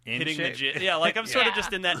hitting the gym. Yeah, like I'm sort of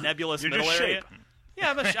just in that nebulous middle area. Yeah,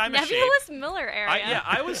 I'm a nebulous Miller area.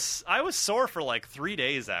 I was sore for like 3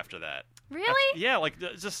 days after that. Really?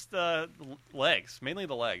 Just legs, mainly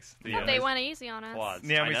the legs. They went easy on us. Quads.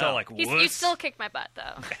 Yeah, we saw like you still kicked my butt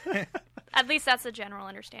though. At least that's the general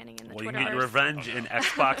understanding in the Twitter. You can get your revenge in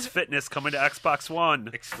Xbox Fitness coming to Xbox One.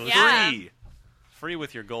 Exclusive. Yeah. Free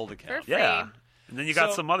with your gold account. Yeah. And then you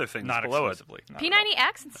got some other things not below exclusively. it.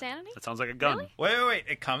 P90X Insanity? That sounds like a gun. Really? Wait.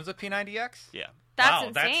 It comes with P90X? Yeah. That's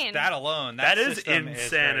insane. That alone. That is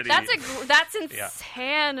insanity. That's insanity.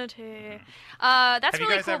 That's Have really you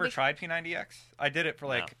guys cool. ever tried P90X? I did it for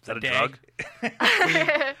like Is that a day. drug?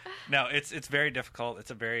 No, it's very difficult.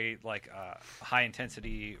 It's a very high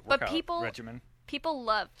intensity workout regimen. People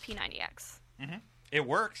love P90X. Mm-hmm. It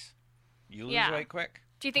works. You lose weight quick.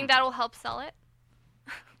 Do you think that will help sell it?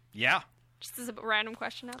 Yeah. Just as a random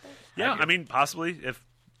question out there. Yeah, I mean, possibly if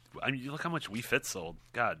you look how much Wii Fit sold.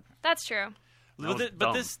 God, That's true. But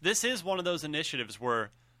this is one of those initiatives where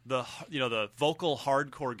the vocal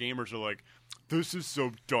hardcore gamers are like, this is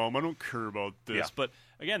so dumb. I don't care about this. Yeah. But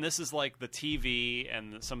again, this is like the TV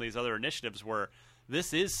and some of these other initiatives where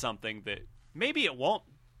this is something that maybe it won't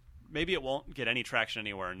get any traction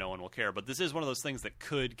anywhere and no one will care. But this is one of those things that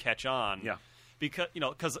could catch on. Yeah.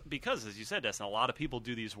 Because as you said, Destin, a lot of people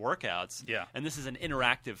do these workouts. Yeah. And this is an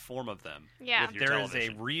interactive form of them. Yeah. With your There is a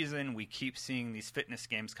television. reason we keep seeing these fitness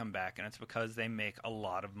games come back, and it's because they make a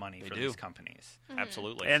lot of money for do. these companies.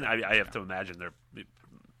 Absolutely. and I have to imagine they're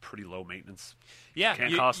pretty low maintenance. Yeah,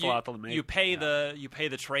 Can't cost a lot to make. You pay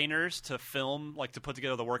the trainers to film, like to put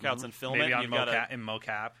together the workouts and film Maybe it. on You've gotta- in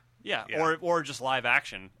mocap. Yeah, Yeah. or just live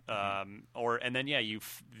action, and then you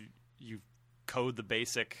code the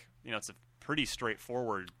basic. It's a pretty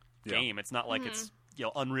straightforward game. It's not like it's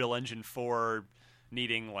Unreal Engine 4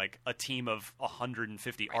 needing like a team of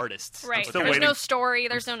 150 artists. Right. still There's waiting. no story.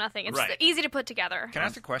 There's no nothing. It's Right. easy to put together. Can I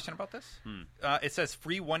ask a question about this? It says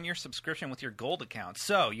free 1-year subscription with your Gold account.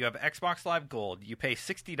 So you have Xbox Live Gold. You pay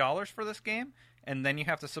 $60 for this game, and then you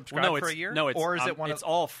have to subscribe Well, no, for a it's year. no, it's or is it one? It's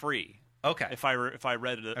all free. Okay. If I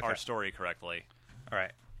read our Okay. story correctly. All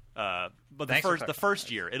right. But Thanks for the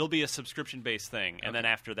first year it'll be a subscription based thing, and then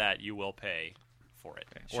after that you will pay for it.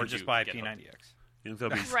 Or Should just you buy get hooked. P90X. You think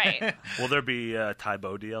there'll be, Right. will there be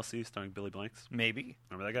Tybo DLC starring Billy Blanks? Maybe.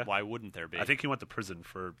 Remember that guy? Why wouldn't there be? I think he went to prison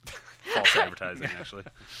for false advertising, actually.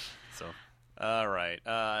 So All right,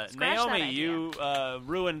 Scratch that Naomi, idea. you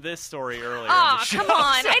ruined this story earlier. in Aw, the show. come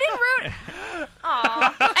on. I didn't ruin.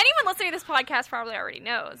 Aw. Anyone listening to this podcast probably already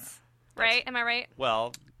knows. Right? Am I right?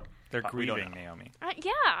 Well, They're we don't grieving, know. Naomi.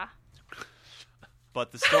 Yeah.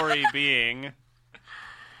 but the story being.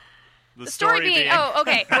 The story being, oh,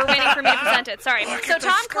 okay. We're waiting for me to present it. Sorry. So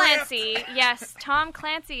Tom Clancy, yes, Tom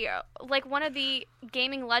Clancy, like one of the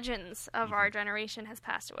gaming legends of our generation, has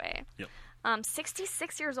passed away. Yep.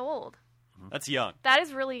 66 years old. That's young. That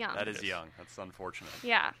is really young. That is young. That's unfortunate.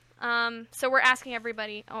 Yeah. So we're asking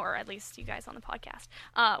everybody, or at least you guys on the podcast,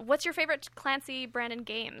 what's your favorite Clancy Brandon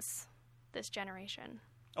games this generation?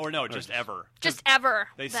 Or no, just ever. Just ever.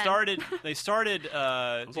 They then. started in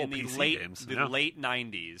old the PC late games, the yeah. late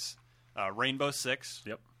 90s. Rainbow Six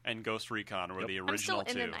Yep. and Ghost Recon were the I'm original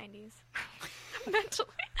still in two. the 90s. Mentally.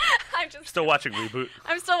 Still watching Reboot.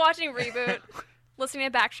 I'm still watching Reboot, listening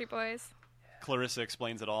to Backstreet Boys. Clarissa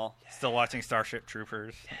explains it all. Still watching Starship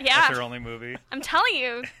Troopers. Yeah. That's their only movie. I'm telling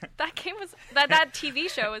you, that game was that TV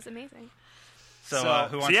show was amazing. So, So-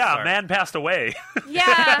 who wants So to yeah, start? a man passed away.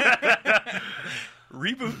 Yeah.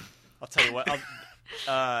 Reboot. I'll tell you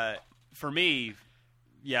what. For me,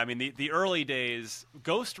 yeah, I mean the early days,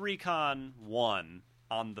 Ghost Recon 1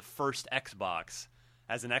 on the first Xbox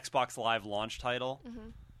as an Xbox Live launch title,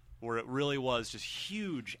 where it really was just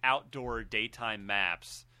huge outdoor daytime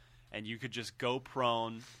maps, and you could just go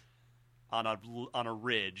prone on a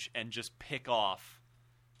ridge and just pick off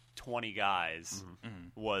 20 guys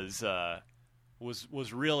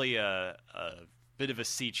was really a bit of a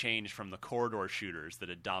sea change from the corridor shooters that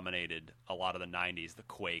had dominated a lot of the 90s, the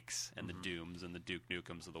Quakes and the Dooms and the Duke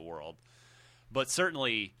Nukems of the world. But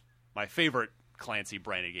certainly my favorite Clancy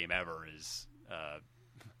branded game ever is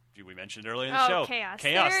we mentioned earlier in the show, Chaos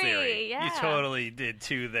Theory. Yeah. You totally did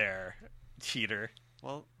two there, cheater.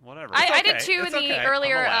 Well, whatever. I did okay. two in It's the okay.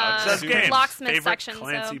 earlier I'm allowed. Says Super games. locksmith Favorite section.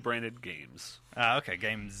 Clancy So branded games. Okay,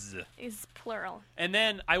 games. is plural. And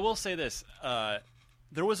then I will say this: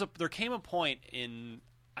 there came a point in,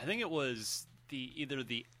 I think it was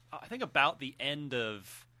I think about the end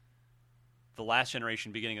of the last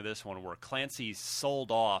generation, beginning of this one, where Clancy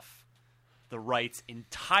sold off the rights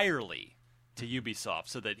entirely to Ubisoft,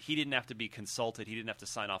 so that he didn't have to be consulted, he didn't have to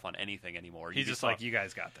sign off on anything anymore. He's just Ubisoft- like, you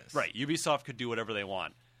guys got this. Right, Ubisoft could do whatever they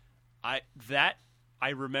want. I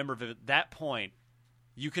remember that point.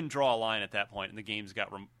 You can draw a line at that point, and the games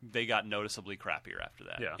got noticeably crappier after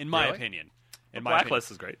that. Yeah. In my Really? opinion,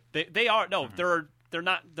 Blacklist is great. they are no, they're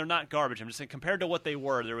not garbage. I'm just saying, compared to what they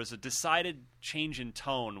were, there was a decided change in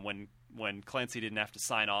tone when Clancy didn't have to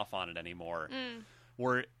sign off on it anymore.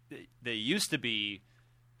 Where they used to be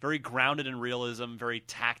very grounded in realism, very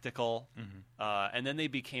tactical, and then they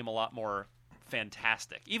became a lot more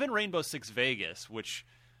fantastic. Even Rainbow Six Vegas, which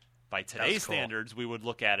by today's cool. standards we would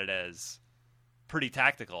look at it as pretty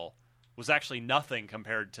tactical, was actually nothing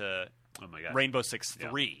compared to Oh my god. Rainbow Six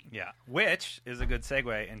 3. Yeah, which is a good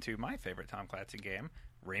segue into my favorite Tom Clancy game,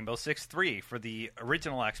 Rainbow Six 3 for the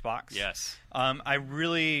original Xbox. Yes. I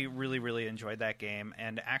really, really, really enjoyed that game,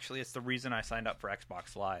 and actually it's the reason I signed up for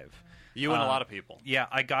Xbox Live. You and a lot of people. Yeah,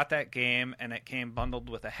 I got that game, and it came bundled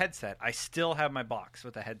with a headset. I still have my box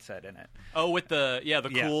with a headset in it. Oh, with the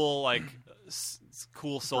cool, like,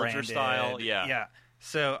 cool soldier Branded. style. Yeah. Yeah.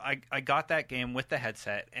 So I got that game with the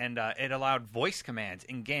headset, and it allowed voice commands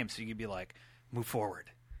in game, so you could be like, move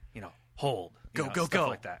forward, hold, go, stuff go.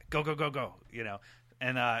 like that. Go,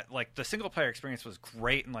 And like the single player experience was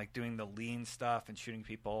great, and like doing the lean stuff and shooting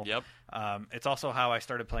people. Yep. It's also how I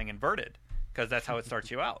started playing Inverted, because that's how it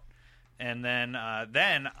starts you out. And then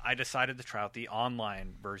I decided to try out the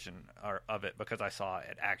online version of it because I saw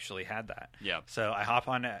it actually had that. Yeah. So I hop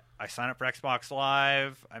on it. I sign up for Xbox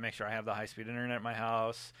Live. I make sure I have the high-speed internet at my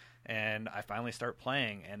house. And I finally start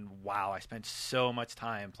playing. And wow, I spent so much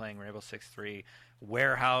time playing Rainbow Six 3.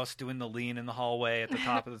 Warehouse, doing the lean in the hallway at the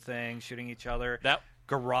top of the thing, shooting each other. That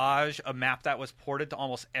Garage, a map that was ported to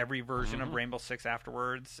almost every version of Rainbow Six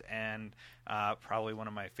afterwards, and probably one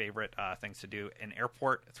of my favorite things to do. In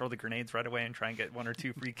Airport, throw the grenades right away and try and get 1 or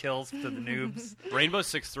 2 free kills to the noobs. Rainbow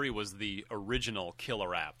Six 3 was the original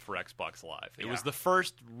killer app for Xbox Live. It was the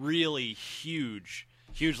first really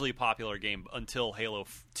hugely popular game until Halo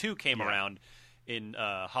 2 came around in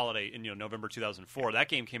November 2004. That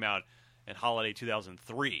game came out in holiday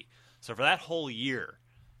 2003. So for that whole year,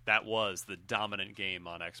 that was the dominant game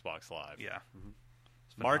on Xbox Live. Yeah.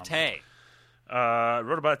 Marte. I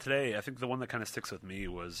wrote about it today. I think the one that kind of sticks with me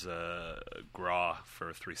was Graw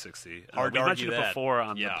for 360. Hard to we argue mentioned it that. before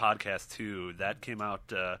on Yeah. the podcast, too. That came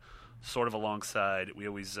out sort of alongside. We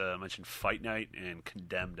always mentioned Fight Night and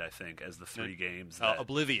Condemned, I think, as the 3 games.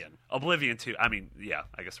 Oblivion. Oblivion, too. I mean, yeah,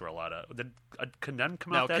 I guess there were a lot of... Did Condemned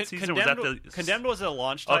come out that season? Condemned was a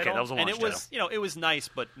launch title. Okay, that was a launch and it was, it was nice,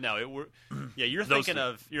 but no, you're thinking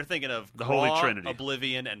of the Graw, Holy Trinity,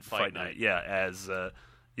 Oblivion, and Fight Night.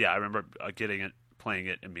 Yeah, I remember getting it, playing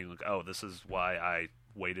it, and being like, oh, this is why I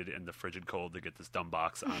waited in the frigid cold to get this dumb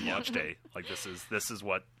box on launch day. Like this is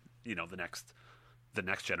what the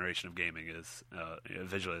next generation of gaming is.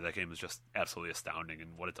 Visually, that game is just absolutely astounding,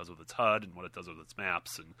 and what it does with its HUD and what it does with its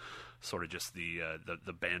maps, and sort of just the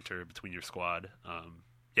banter between your squad.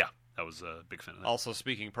 I was a big fan of that. Also,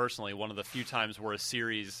 speaking personally, one of the few times where a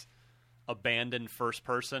series abandoned first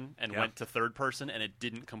person and went to third person, and it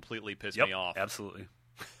didn't completely piss me off. Absolutely.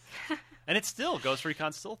 And it's still Ghost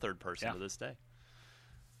Recon's still third person to this day.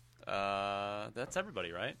 That's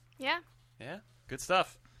everybody, right? Yeah. Yeah, good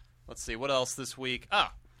stuff. Let's see, what else this week?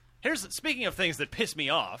 Speaking of things that piss me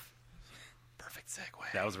off, perfect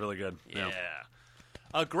segue. That was really good. Yeah.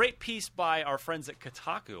 A great piece by our friends at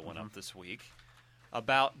Kotaku went up this week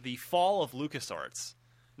about the fall of LucasArts.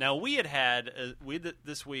 Now, we had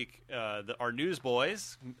this week, our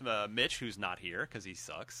newsboys, Mitch, who's not here because he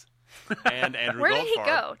sucks, and Andrew Where did he Goldfarb.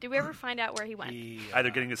 go? Did we ever find out where he went? Either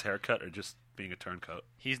getting his hair cut or just being a turncoat.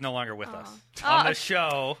 He's no longer with us on the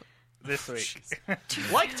show this week.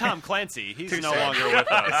 Like Tom Clancy, he's no longer with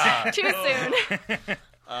us. Too soon.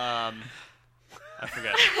 I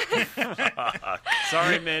forgot.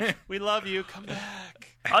 Sorry, Mitch. We love you. Come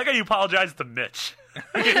back. I like how you apologize to Mitch.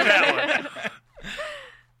 That one.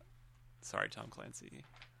 Sorry, Tom Clancy.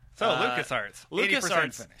 So LucasArts,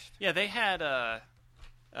 80% finished. Yeah, they had.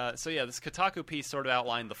 This Kotaku piece sort of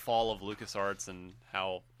outlined the fall of LucasArts and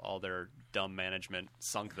how all their dumb management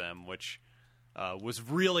sunk them, which was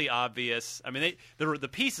really obvious. I mean, the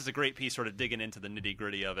piece is a great piece, sort of digging into the nitty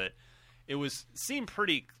gritty of it. It seemed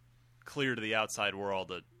pretty clear to the outside world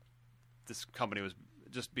that this company was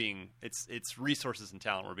just being its resources and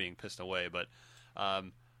talent were being pissed away. But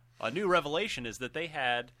a new revelation is that they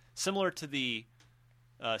had, similar to the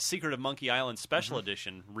Secret of Monkey Island Special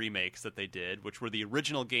Edition remakes that they did, which were the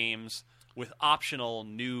original games with optional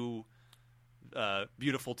new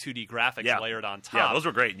beautiful 2D graphics layered on top. Yeah, those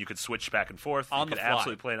were great. And you could switch back and forth. On you the could fly.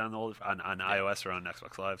 absolutely play it on iOS or on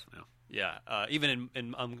Xbox Live. Yeah. Even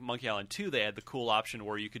in Monkey Island 2, they had the cool option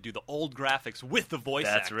where you could do the old graphics with the voice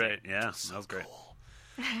That's acting. right. Yeah, that was great. Cool.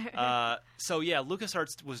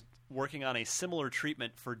 LucasArts was working on a similar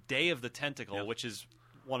treatment for Day of the Tentacle, which is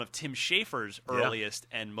one of Tim Schafer's earliest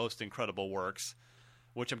and most incredible works,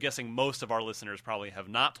 which I'm guessing most of our listeners probably have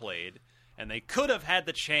not played, and they could have had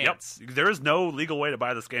the chance. Yep. There is no legal way to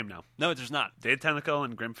buy this game now. No, there's not. Day of the Tentacle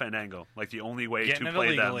and Grim Fandango. Like, the only way Getting to it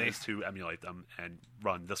play them illegally. is to emulate them and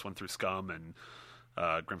run this one through Scum and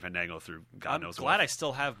Grim Fandango through God I'm knows glad what. I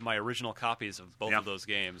still have my original copies of both of those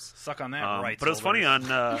games. Suck on that, right? But it was funny on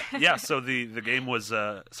so the game was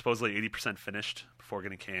supposedly 80% finished before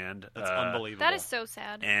getting canned. That's unbelievable. That is so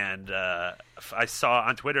sad. And I saw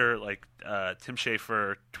on Twitter Tim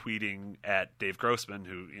Schafer tweeting at Dave Grossman,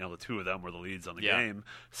 who the two of them were the leads on the game,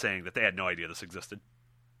 saying that they had no idea this existed.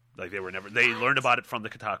 Like they were never. They learned about it from the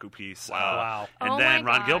Kotaku piece. Wow. And Oh then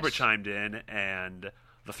my Ron gosh. Gilbert chimed in, and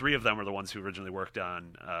the three of them were the ones who originally worked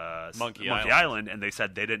on Monkey Island, and they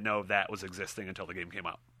said they didn't know that was existing until the game came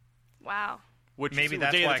out. Wow. Which Maybe is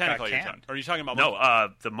that's Day of why the it got Tentacle you're canned. talking- Are you talking about? No,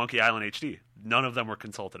 the Monkey Island HD. None of them were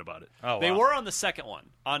consulted about it. Oh, They wow. were on the second one.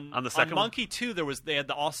 On the second one? Monkey 2, they had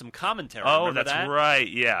the awesome commentary. Oh, Remember that's that? right.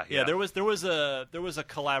 Yeah. Yeah, there was a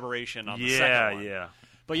collaboration on the Yeah, second one. yeah.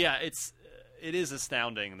 But yeah, it is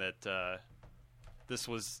astounding that this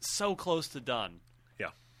was so close to done. Yeah.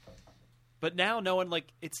 But now no one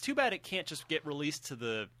it's too bad it can't just get released to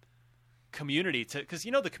the community because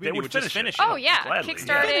the community would just finish finish it. it. Oh yeah, Gladly, Kickstart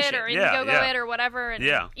yeah. it or Yeah, Indiegogo yeah. it or whatever, and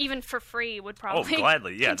Yeah. even for free would Oh, probably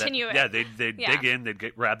gladly. Yeah. continue it. Yeah, they'd Yeah. dig in,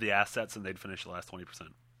 they'd grab the assets, and they'd finish the last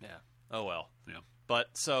 20%. Yeah. Oh well. Yeah.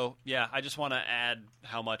 But so yeah, I just want to add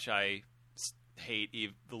how much I hate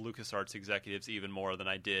the LucasArts executives even more than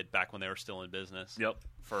I did back when they were still in business. Yep.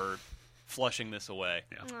 For flushing this away.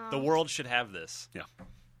 Yeah. Aw. The world should have this. Yeah.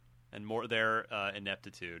 And more their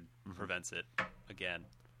ineptitude prevents it again.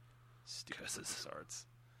 Stupid LucasArts.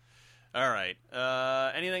 All right.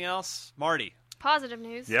 Anything else, Marty? Positive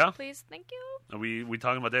news. Yeah? Please. Thank you. Are we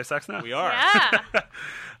talking about Deus Ex now? We are.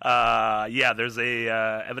 Yeah. There's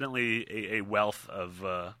evidently a wealth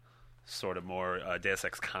of sort of more Deus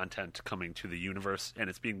Ex content coming to the universe, and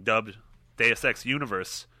it's being dubbed Deus Ex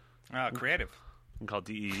Universe. Creative. Called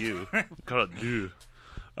DEU. Called DEU.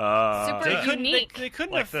 Super unique. They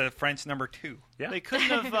couldn't Like have. the French number 2. Yeah. They couldn't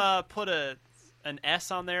have put an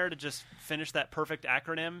S on there to just finish that perfect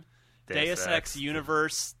acronym. Deus Ex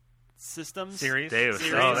Universe Systems Series. Deus.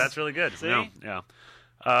 Series. Oh, that's really good. See? No,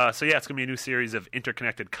 yeah. So yeah, it's going to be a new series of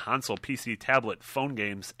interconnected console, PC, tablet, phone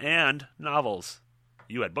games, and novels.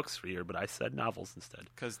 You had books for here, but I said novels instead.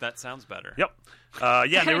 because that sounds better. Yep.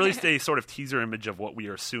 Yeah, they released a sort of teaser image of what we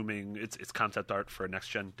are assuming it's concept art for next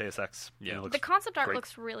gen Deus Ex. Yeah. And it looks The concept art great.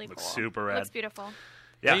 looks really Looks cool. super rad. Looks beautiful.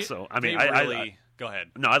 Yeah. They- So I mean, they I really go ahead.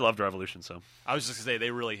 no, I loved Revolution. So I was just gonna say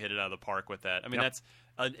they really hit it out of the park with that. I mean, Yep. that's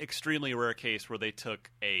an extremely rare case where they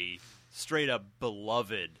took a straight up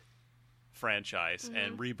beloved franchise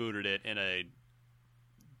and rebooted it in a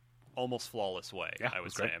almost flawless way. Yeah, I it would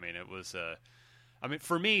was say. great. I mean, it was. I mean,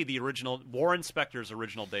 for me, the original Warren Spector's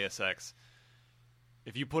original Deus Ex.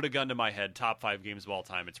 If you put a gun to my head, top 5 games of all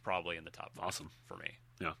time, it's probably in the top 5 Awesome. for me.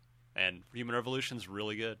 yeah, And Human Revolution's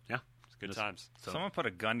really good. yeah. It's good times. So Someone put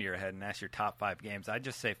a gun to your head and asked your top 5 games. I'd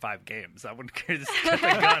just say 5 games. I wouldn't care. Just get the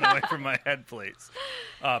gun away from my head, please.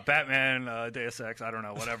 Batman, Deus Ex, I don't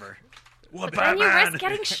know, whatever. What When you risk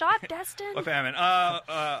getting shot, Destin? What Batman?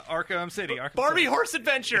 Arkham City. Arkham Barbie City. Horse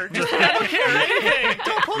Adventure. Just, I don't care anything.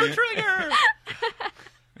 Don't pull the trigger.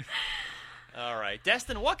 All right,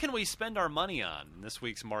 Destin. What can we spend our money on in this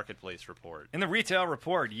week's marketplace report? In the retail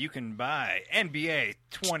report, you can buy NBA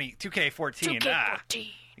 2K14. 2K14.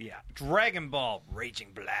 Yeah. Dragon Ball Raging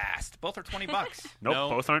Blast. Both are $20. nope, No.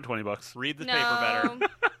 both aren't $20. Read the No. paper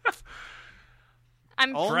better.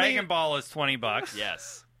 I'm. Only- Dragon Ball is $20.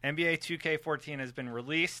 Yes, NBA 2K14 has been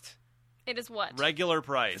released. It is what? regular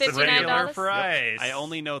price. $59. Regular $59? price. I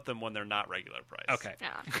only note them when they're not regular price. Okay.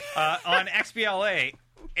 Yeah. On XBLA,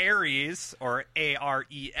 Ares, or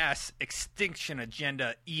ARES, Extinction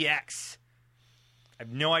Agenda EX. I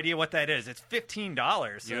have no idea what that is. It's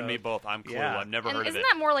 $15. You and me both. I'm Clue. Yeah. I've never And heard of isn't it.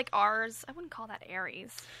 that more like ours? I wouldn't call that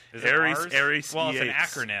Aries. Is it Ares, ours? Ares, Well, it's an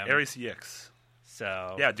EX. acronym. Ares EX.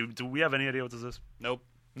 So Yeah. Do we have any idea what this is? Nope.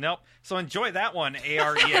 Nope. So enjoy that one,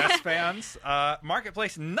 ARES fans.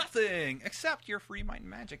 Marketplace, nothing except your free Might and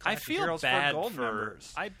Magic. I Classic feel Heroes bad for gold for.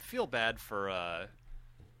 members. I feel bad for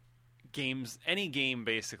games. Any game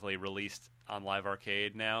basically released on Live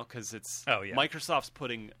Arcade now because it's Oh, yeah. Microsoft's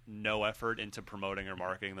putting no effort into promoting or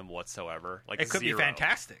marketing them whatsoever. Like It could zero. be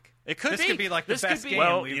fantastic. It could This be. could be like the This could best be- game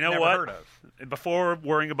Well, we've you know never what? heard of. Before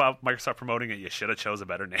worrying about Microsoft promoting it, you should have chose a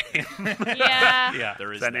better name. Yeah. Yeah.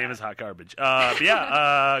 There is that name is hot garbage. But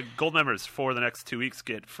yeah, gold members for the next 2 weeks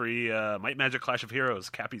get free Might Magic Clash of Heroes,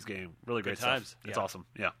 Cappy's game. Really great Good times. stuff. It's Yeah. awesome.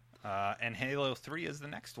 Yeah. And Halo 3 is the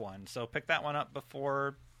next one. So pick that one up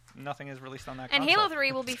before nothing is released on that And console. Halo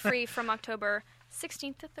 3 will be free from October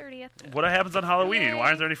 16th to 30th. What happens on Halloween? Yay. Why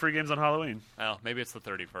aren't there any free games on Halloween? Oh, maybe it's the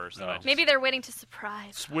 31st. and I just- Maybe they're waiting to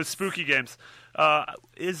surprise. With spooky games,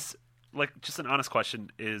 is like just an honest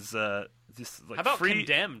question: is Just, like, How about free,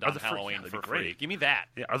 Condemned are on the free- Halloween that'd for be free? great. Give me that.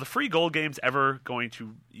 Yeah, are the free gold games ever going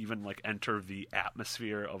to even like enter the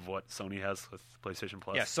atmosphere of what Sony has with PlayStation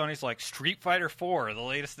Plus? Yeah, Sony's like Street Fighter 4, the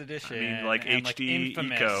latest edition. I mean, like and, HD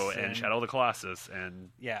Infamous Eco and Shadow of the Colossus, and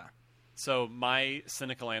Yeah. So my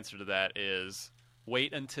cynical answer to that is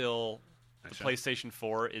wait until the PlayStation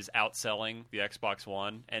 4 is outselling the Xbox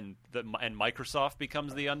One and Microsoft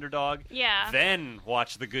becomes the underdog. Yeah. Then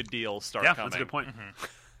watch the good deals start yeah, coming. that's a good point.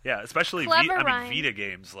 Yeah, especially Clever, I mean, Ryan. Vita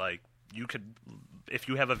games. Like you could, if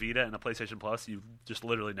you have a Vita and a PlayStation Plus, you just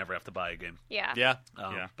literally never have to buy a game. Yeah. Yeah.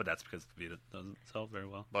 Yeah. But that's because Vita doesn't sell very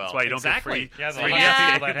well. Well, That's why you don't exactly. get free. Yeah, there's a free lot Yeah.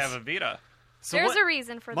 of people that games. have a Vita. So There's what- a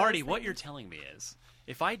reason for Marty, those what things. you're telling me is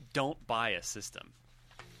if I don't buy a system,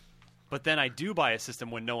 but then I do buy a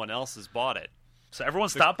system when no one else has bought it, So everyone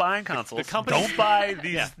stop buying consoles. companies- don't buy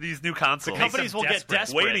these Yeah. these new consoles. the companies will get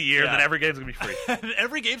desperate. Wait a year, Yeah. then every game's gonna be free.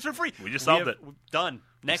 Every game's for free. We just solved it. Done.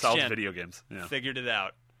 Next Solved gen. video games. Yeah. Figured it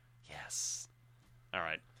out. Yes. All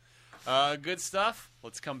right. Good stuff.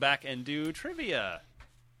 Let's come back and do trivia.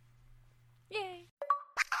 Yay.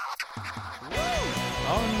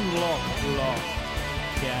 Unlock Block.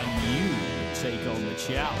 Can you take on the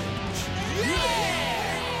challenge?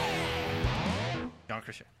 John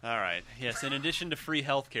Crochet. All right. Yes. In addition to free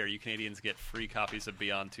healthcare, you Canadians get free copies of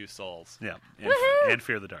Beyond Two Souls. Yeah. Woohoo! And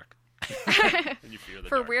Fear the Dark. And you fear the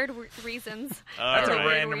For dark. weird reasons. All That's a right.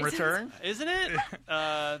 random reasons. return. Isn't it?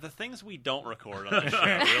 The things we don't record on the show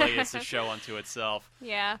really is a show unto itself.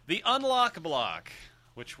 Yeah. The Unlock Block,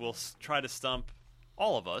 which will try to stump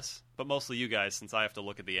all of us, but mostly you guys, since I have to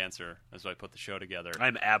look at the answer as I put the show together.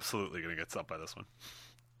 I'm absolutely gonna get stumped by this one.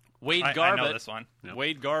 Wade I Garbett. know this one. Yep.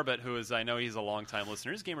 Wade Garbett, who is, I know he's a longtime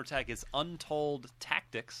listener. His gamer tag is Untold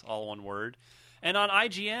Tactics, all one word. And on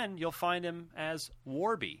IGN, you'll find him as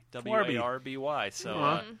Warby, W-A-R-B-Y.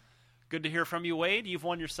 So good to hear from you, Wade. You've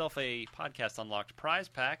won yourself a Podcast Unlocked prize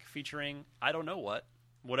pack featuring, I don't know what,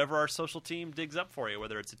 whatever our social team digs up for you,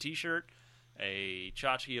 whether it's a T-shirt, a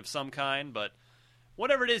tchotchke of some kind, but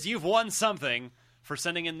whatever it is, you've won something for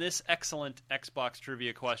sending in this excellent Xbox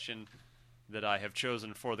trivia question that I have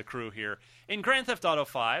chosen for the crew here. In Grand Theft Auto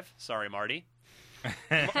 5, sorry, Marty,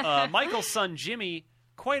 Michael's son Jimmy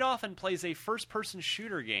quite often plays a first-person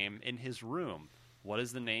shooter game in his room. What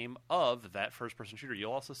is the name of that first-person shooter?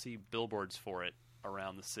 You'll also see billboards for it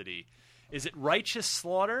around the city. Is it Righteous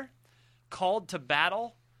Slaughter, Called to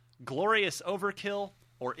Battle, Glorious Overkill,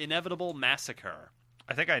 or Inevitable Massacre?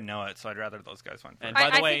 I think I know it, so I'd rather those guys win. And I- by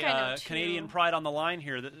the I way, think I know, too. Canadian pride on the line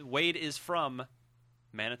here. Wade is from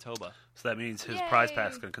Manitoba. So that means his Yay. prize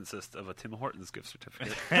pack's going to consist of a Tim Hortons gift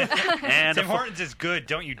certificate and Tim a Hortons is good.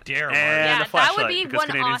 Don't you dare, Mark. and Yeah, a that flashlight would be because one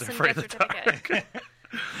Canadians are awesome afraid gift of the dark. certificate.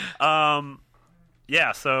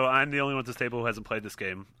 Yeah, so I'm the only one at this table who hasn't played this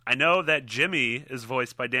game. I know that Jimmy is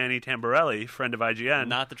voiced by Danny Tamborelli, friend of IGN.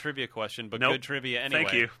 Not the trivia question, but Nope. good trivia anyway.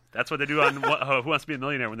 Thank you. That's what they do on Who Wants to Be a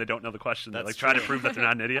Millionaire when they don't know the question. They That's like try to true. prove that they're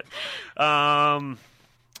not an idiot. I'm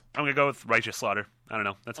gonna go with Righteous Slaughter. I don't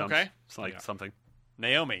know. That sounds Okay. it's like something.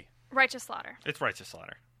 Naomi. Righteous Slaughter. It's Righteous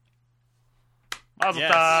Slaughter. Mazel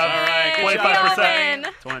Yes. tov. All right, good Yay, job. 25%.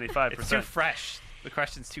 Owen. 25%. It's too fresh. The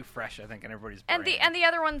question's too fresh, I think, in everybody's brain. And the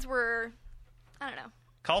other ones were, I don't know.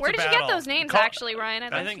 Call Where to did you battle. get those names, Call- actually, Ryan?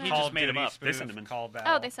 I think he know. just made them Duty, up. They Spoof, send them in. Call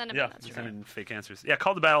battle. Oh, they send them Yeah, in. That's they right. send in fake answers. Yeah,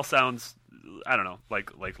 Call to Battle sounds, I don't know,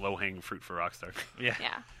 like low-hanging fruit for Rockstar. Yeah.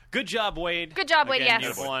 Yeah. Good job, Wade. Good job, Wade, Again,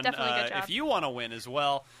 yes. you've won. Definitely good job. If you want to win as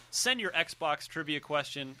well, send your Xbox trivia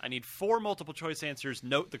question. I need 4 multiple choice answers.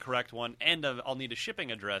 Note the correct one, and I'll need a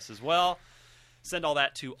shipping address as well. Send all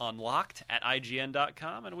that to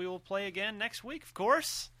unlocked@ign.com, and we will play again next week, of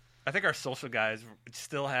course. I think our social guys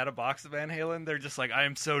still had a box of Van Halen. They're just like, I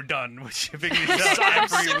am so done with shipping these out I'm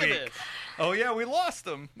sick every of week. this. Oh, yeah, we lost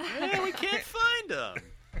them. Yeah, we can't find them.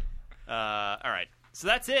 All right, so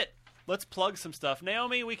that's it. Let's plug some stuff.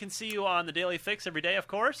 Naomi, we can see you on the Daily Fix every day, of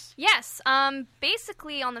course. Yes,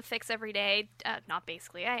 basically on the Fix every day. Not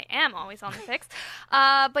basically, I am always on the Fix.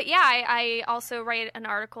 But yeah, I also write an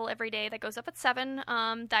article every day that goes up at 7.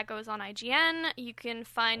 That goes on IGN. You can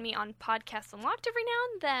find me on Podcast Unlocked every now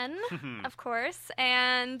and then, of course.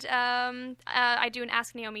 And I do an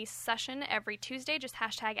Ask Naomi session every Tuesday. Just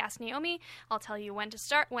hashtag Ask Naomi. I'll tell you when it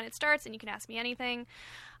starts, and you can ask me anything.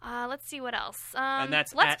 Let's see what else. And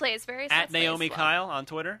that's Let's at- Plays, various At Let's Plays Naomi as well. Kyle on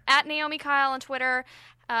Twitter. At Naomi Kyle on Twitter.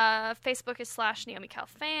 Facebook is /Naomi Kyle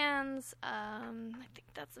fans. I think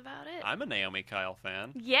that's about it. I'm a Naomi Kyle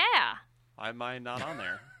fan. Yeah. Am I not on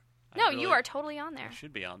there? No, I really- you are totally on there. I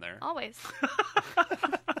should be on there. Always.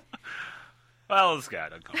 Well, this guy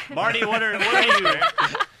doesn't come. Marty, what are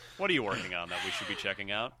you working on that we should be checking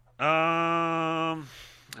out?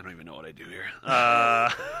 I don't even know what I do here.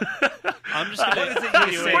 I'm just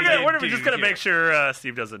going we're just going to make sure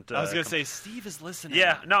Steve doesn't. I was going to say Steve is listening.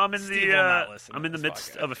 Yeah, no, I'm in Steve will not listen I'm to in the this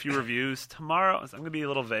midst podcast. of a few reviews tomorrow. I'm going to be a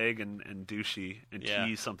little vague and douchey and Yeah.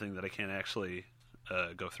 tease something that I can't actually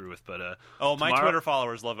go through with. But Oh, my tomorrow- Twitter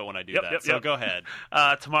followers love it when I do that. So go ahead.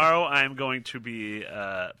 Tomorrow, I'm going to be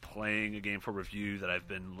playing a game for review that I've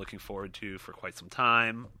been looking forward to for quite some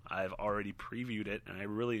time. I've already previewed it, and I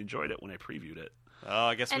really enjoyed it when I previewed it. Oh,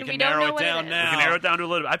 I guess we And can we don't narrow know it what it down is. now. We can narrow it down to a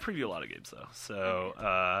little bit. I preview a lot of games, though.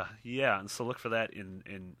 So, yeah, and so look for that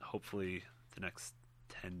in hopefully the next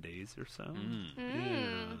 10 days or so.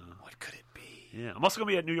 What could it be? Yeah, I'm also going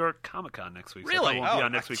to be at New York Comic Con next week. So I Really? probably won't be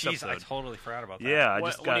on next week's jeez, I episode. totally forgot about that. Yeah, I What-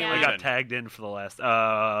 just what got are you I got leaving? tagged in for the last.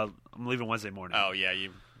 I'm leaving Wednesday morning. Oh, yeah. Yeah.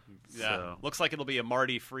 So- Looks like it'll be a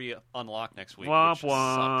Marty free unlock next week. Womp which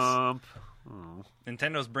sucks. womp. Oh,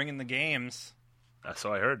 Nintendo's bringing the games. that's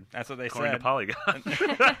so I heard. That's what they According said. to Polygon.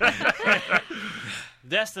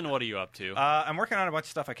 Destin, what are you up to? I'm working on a bunch of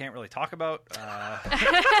stuff I can't really talk about.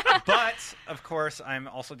 But, of course, I'm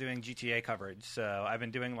also doing GTA coverage. So I've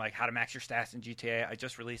been doing, like, how to max your stats in GTA. I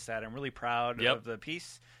just released that. I'm really proud Yep. of the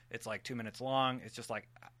piece. It's, like, 2 minutes long. It's just, like,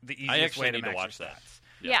 the I easiest actually way to need to max watch your that. stats.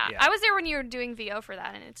 Yeah. Yeah. I was there when you were doing VO for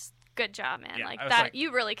that, and it's good job, man. Yeah, like I was that, like-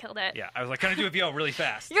 you really killed it. Yeah, I was like, can I do a VO really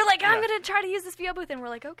fast? You're like, I'm Yeah. gonna try to use this VO booth, and we're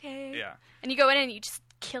like, okay. Yeah. And you go in and you just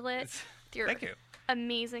kill it. It's- With your Thank you.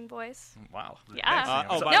 amazing voice. Wow. Yeah. Thanks,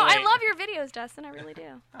 oh, Sam. by No, the I way- love your videos, Dustin. I really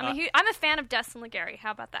do. I'm a fan of Dustin Legary.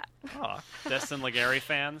 How about that? Aw, Destin Legary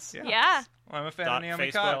fans? yeah. Yeah. Well, I'm a fan Dot of Naomi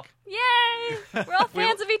face Cock. whale. Yay! We're all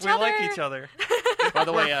fans of each we other. like each other. By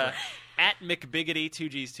the way, at McBiggity, 2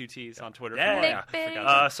 G's, 2 T's on Twitter. Yeah.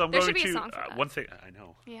 McBig. So I'm There going should be a to song for that. one thing. I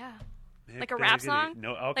know. Yeah. Like a rap song?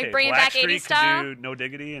 No, okay. Like bring it back 80s Blackstreet style? could do No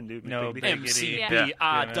Diggity and do No McBiggity. Biggity.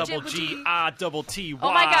 MCBI-double-G-I-double-T-Y.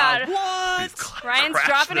 Oh my God. What? Ryan's Crashed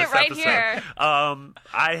dropping it this right episode. here.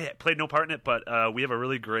 I played no part in it, but we have a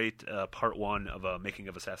really great part 1 of a making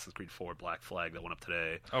of Assassin's Creed 4 Black Flag that went up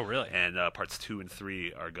today. Oh, really? And parts 2 and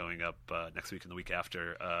 3 are going up next week and the week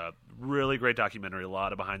after. Really great documentary, a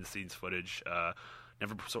lot of behind the scenes footage.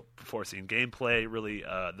 Never before seen gameplay. Really,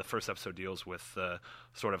 the first episode deals with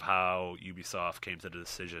sort of how Ubisoft came to the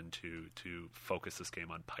decision to focus this game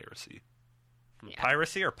on piracy.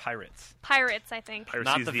 Piracy or pirates? Pirates, I think. Piracy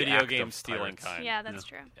Not is the the video act game of stealing pirates. kind. Yeah, that's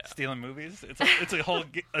true. Stealing movies? It's a whole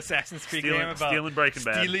Assassin's Creed Stealing- game about stealing Breaking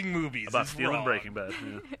Bad. stealing movies. About is stealing wrong. Breaking Bad.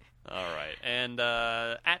 Yeah. All right. And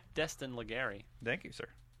at Destin Legary. Thank you, sir.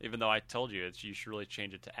 Even though I told you you should really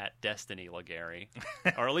change it to at Destiny Legary.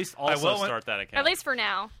 Or at least also will when- start that account. At least for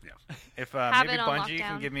now. If Have maybe it on Bungie lockdown.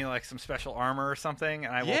 can give me like some special armor or something,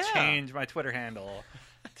 and I will Yeah. change my Twitter handle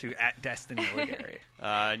to @DestinyLegary.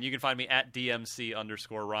 And you can find me at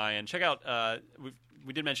DMC_Ryan. Check out,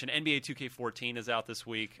 we did mention NBA 2K14 is out this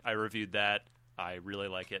week. I reviewed that. I really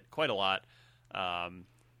like it quite a lot. And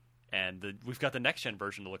we've got the next-gen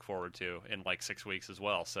version to look forward to in like 6 weeks as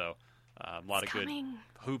well. So a lot It's of coming. good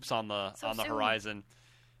hoops on the So soon. horizon.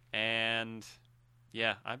 And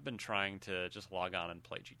yeah, I've been trying to just log on and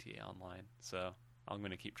play GTA Online. So I'm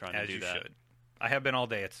going to keep trying As to do you that. should. I have been all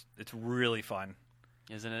day. It's really fun.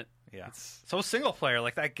 Isn't it? Yeah. It's So single player,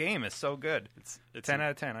 like that game is so good. it's 10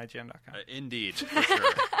 out of 10, IGN.com. Indeed, for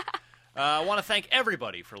sure. I want to thank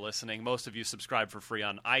everybody for listening. Most of you subscribe for free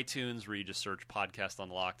on iTunes, where you just search Podcast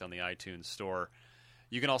Unlocked on the iTunes Store.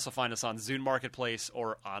 You can also find us on Zune Marketplace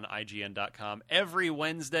or on IGN.com every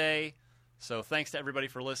Wednesday. So thanks to everybody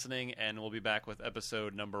for listening, and we'll be back with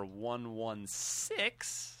episode number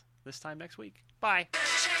 116 this time next week. Bye.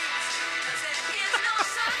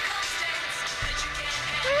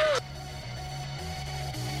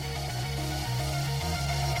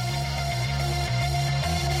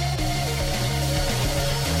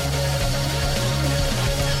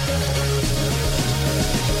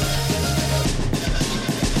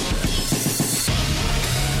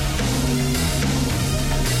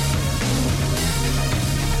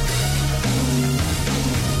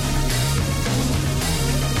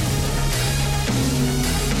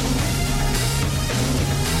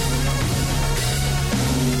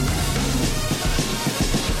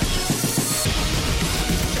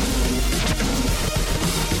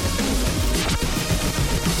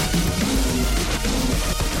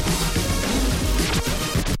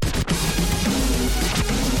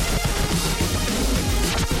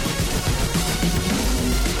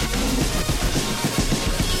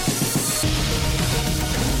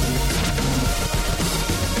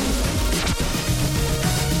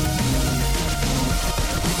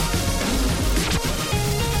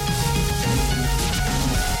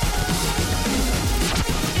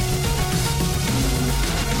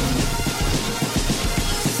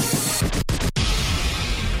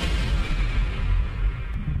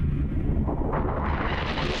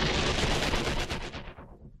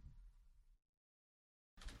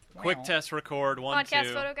 Quick test record. 1, Podcast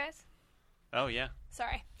 2. photo, guys. Oh yeah.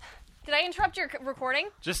 Sorry. Did I interrupt your recording?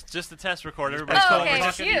 Just the test record. Everybody's Oh, talking. okay, We're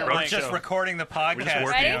it's talking you. to We're Mike. just recording the podcast.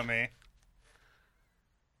 working. You know me.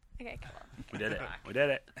 Okay, come on. We did it. We did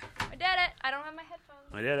it. I did it. I don't have my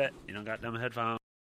headphones. We did it. You don't got them headphones.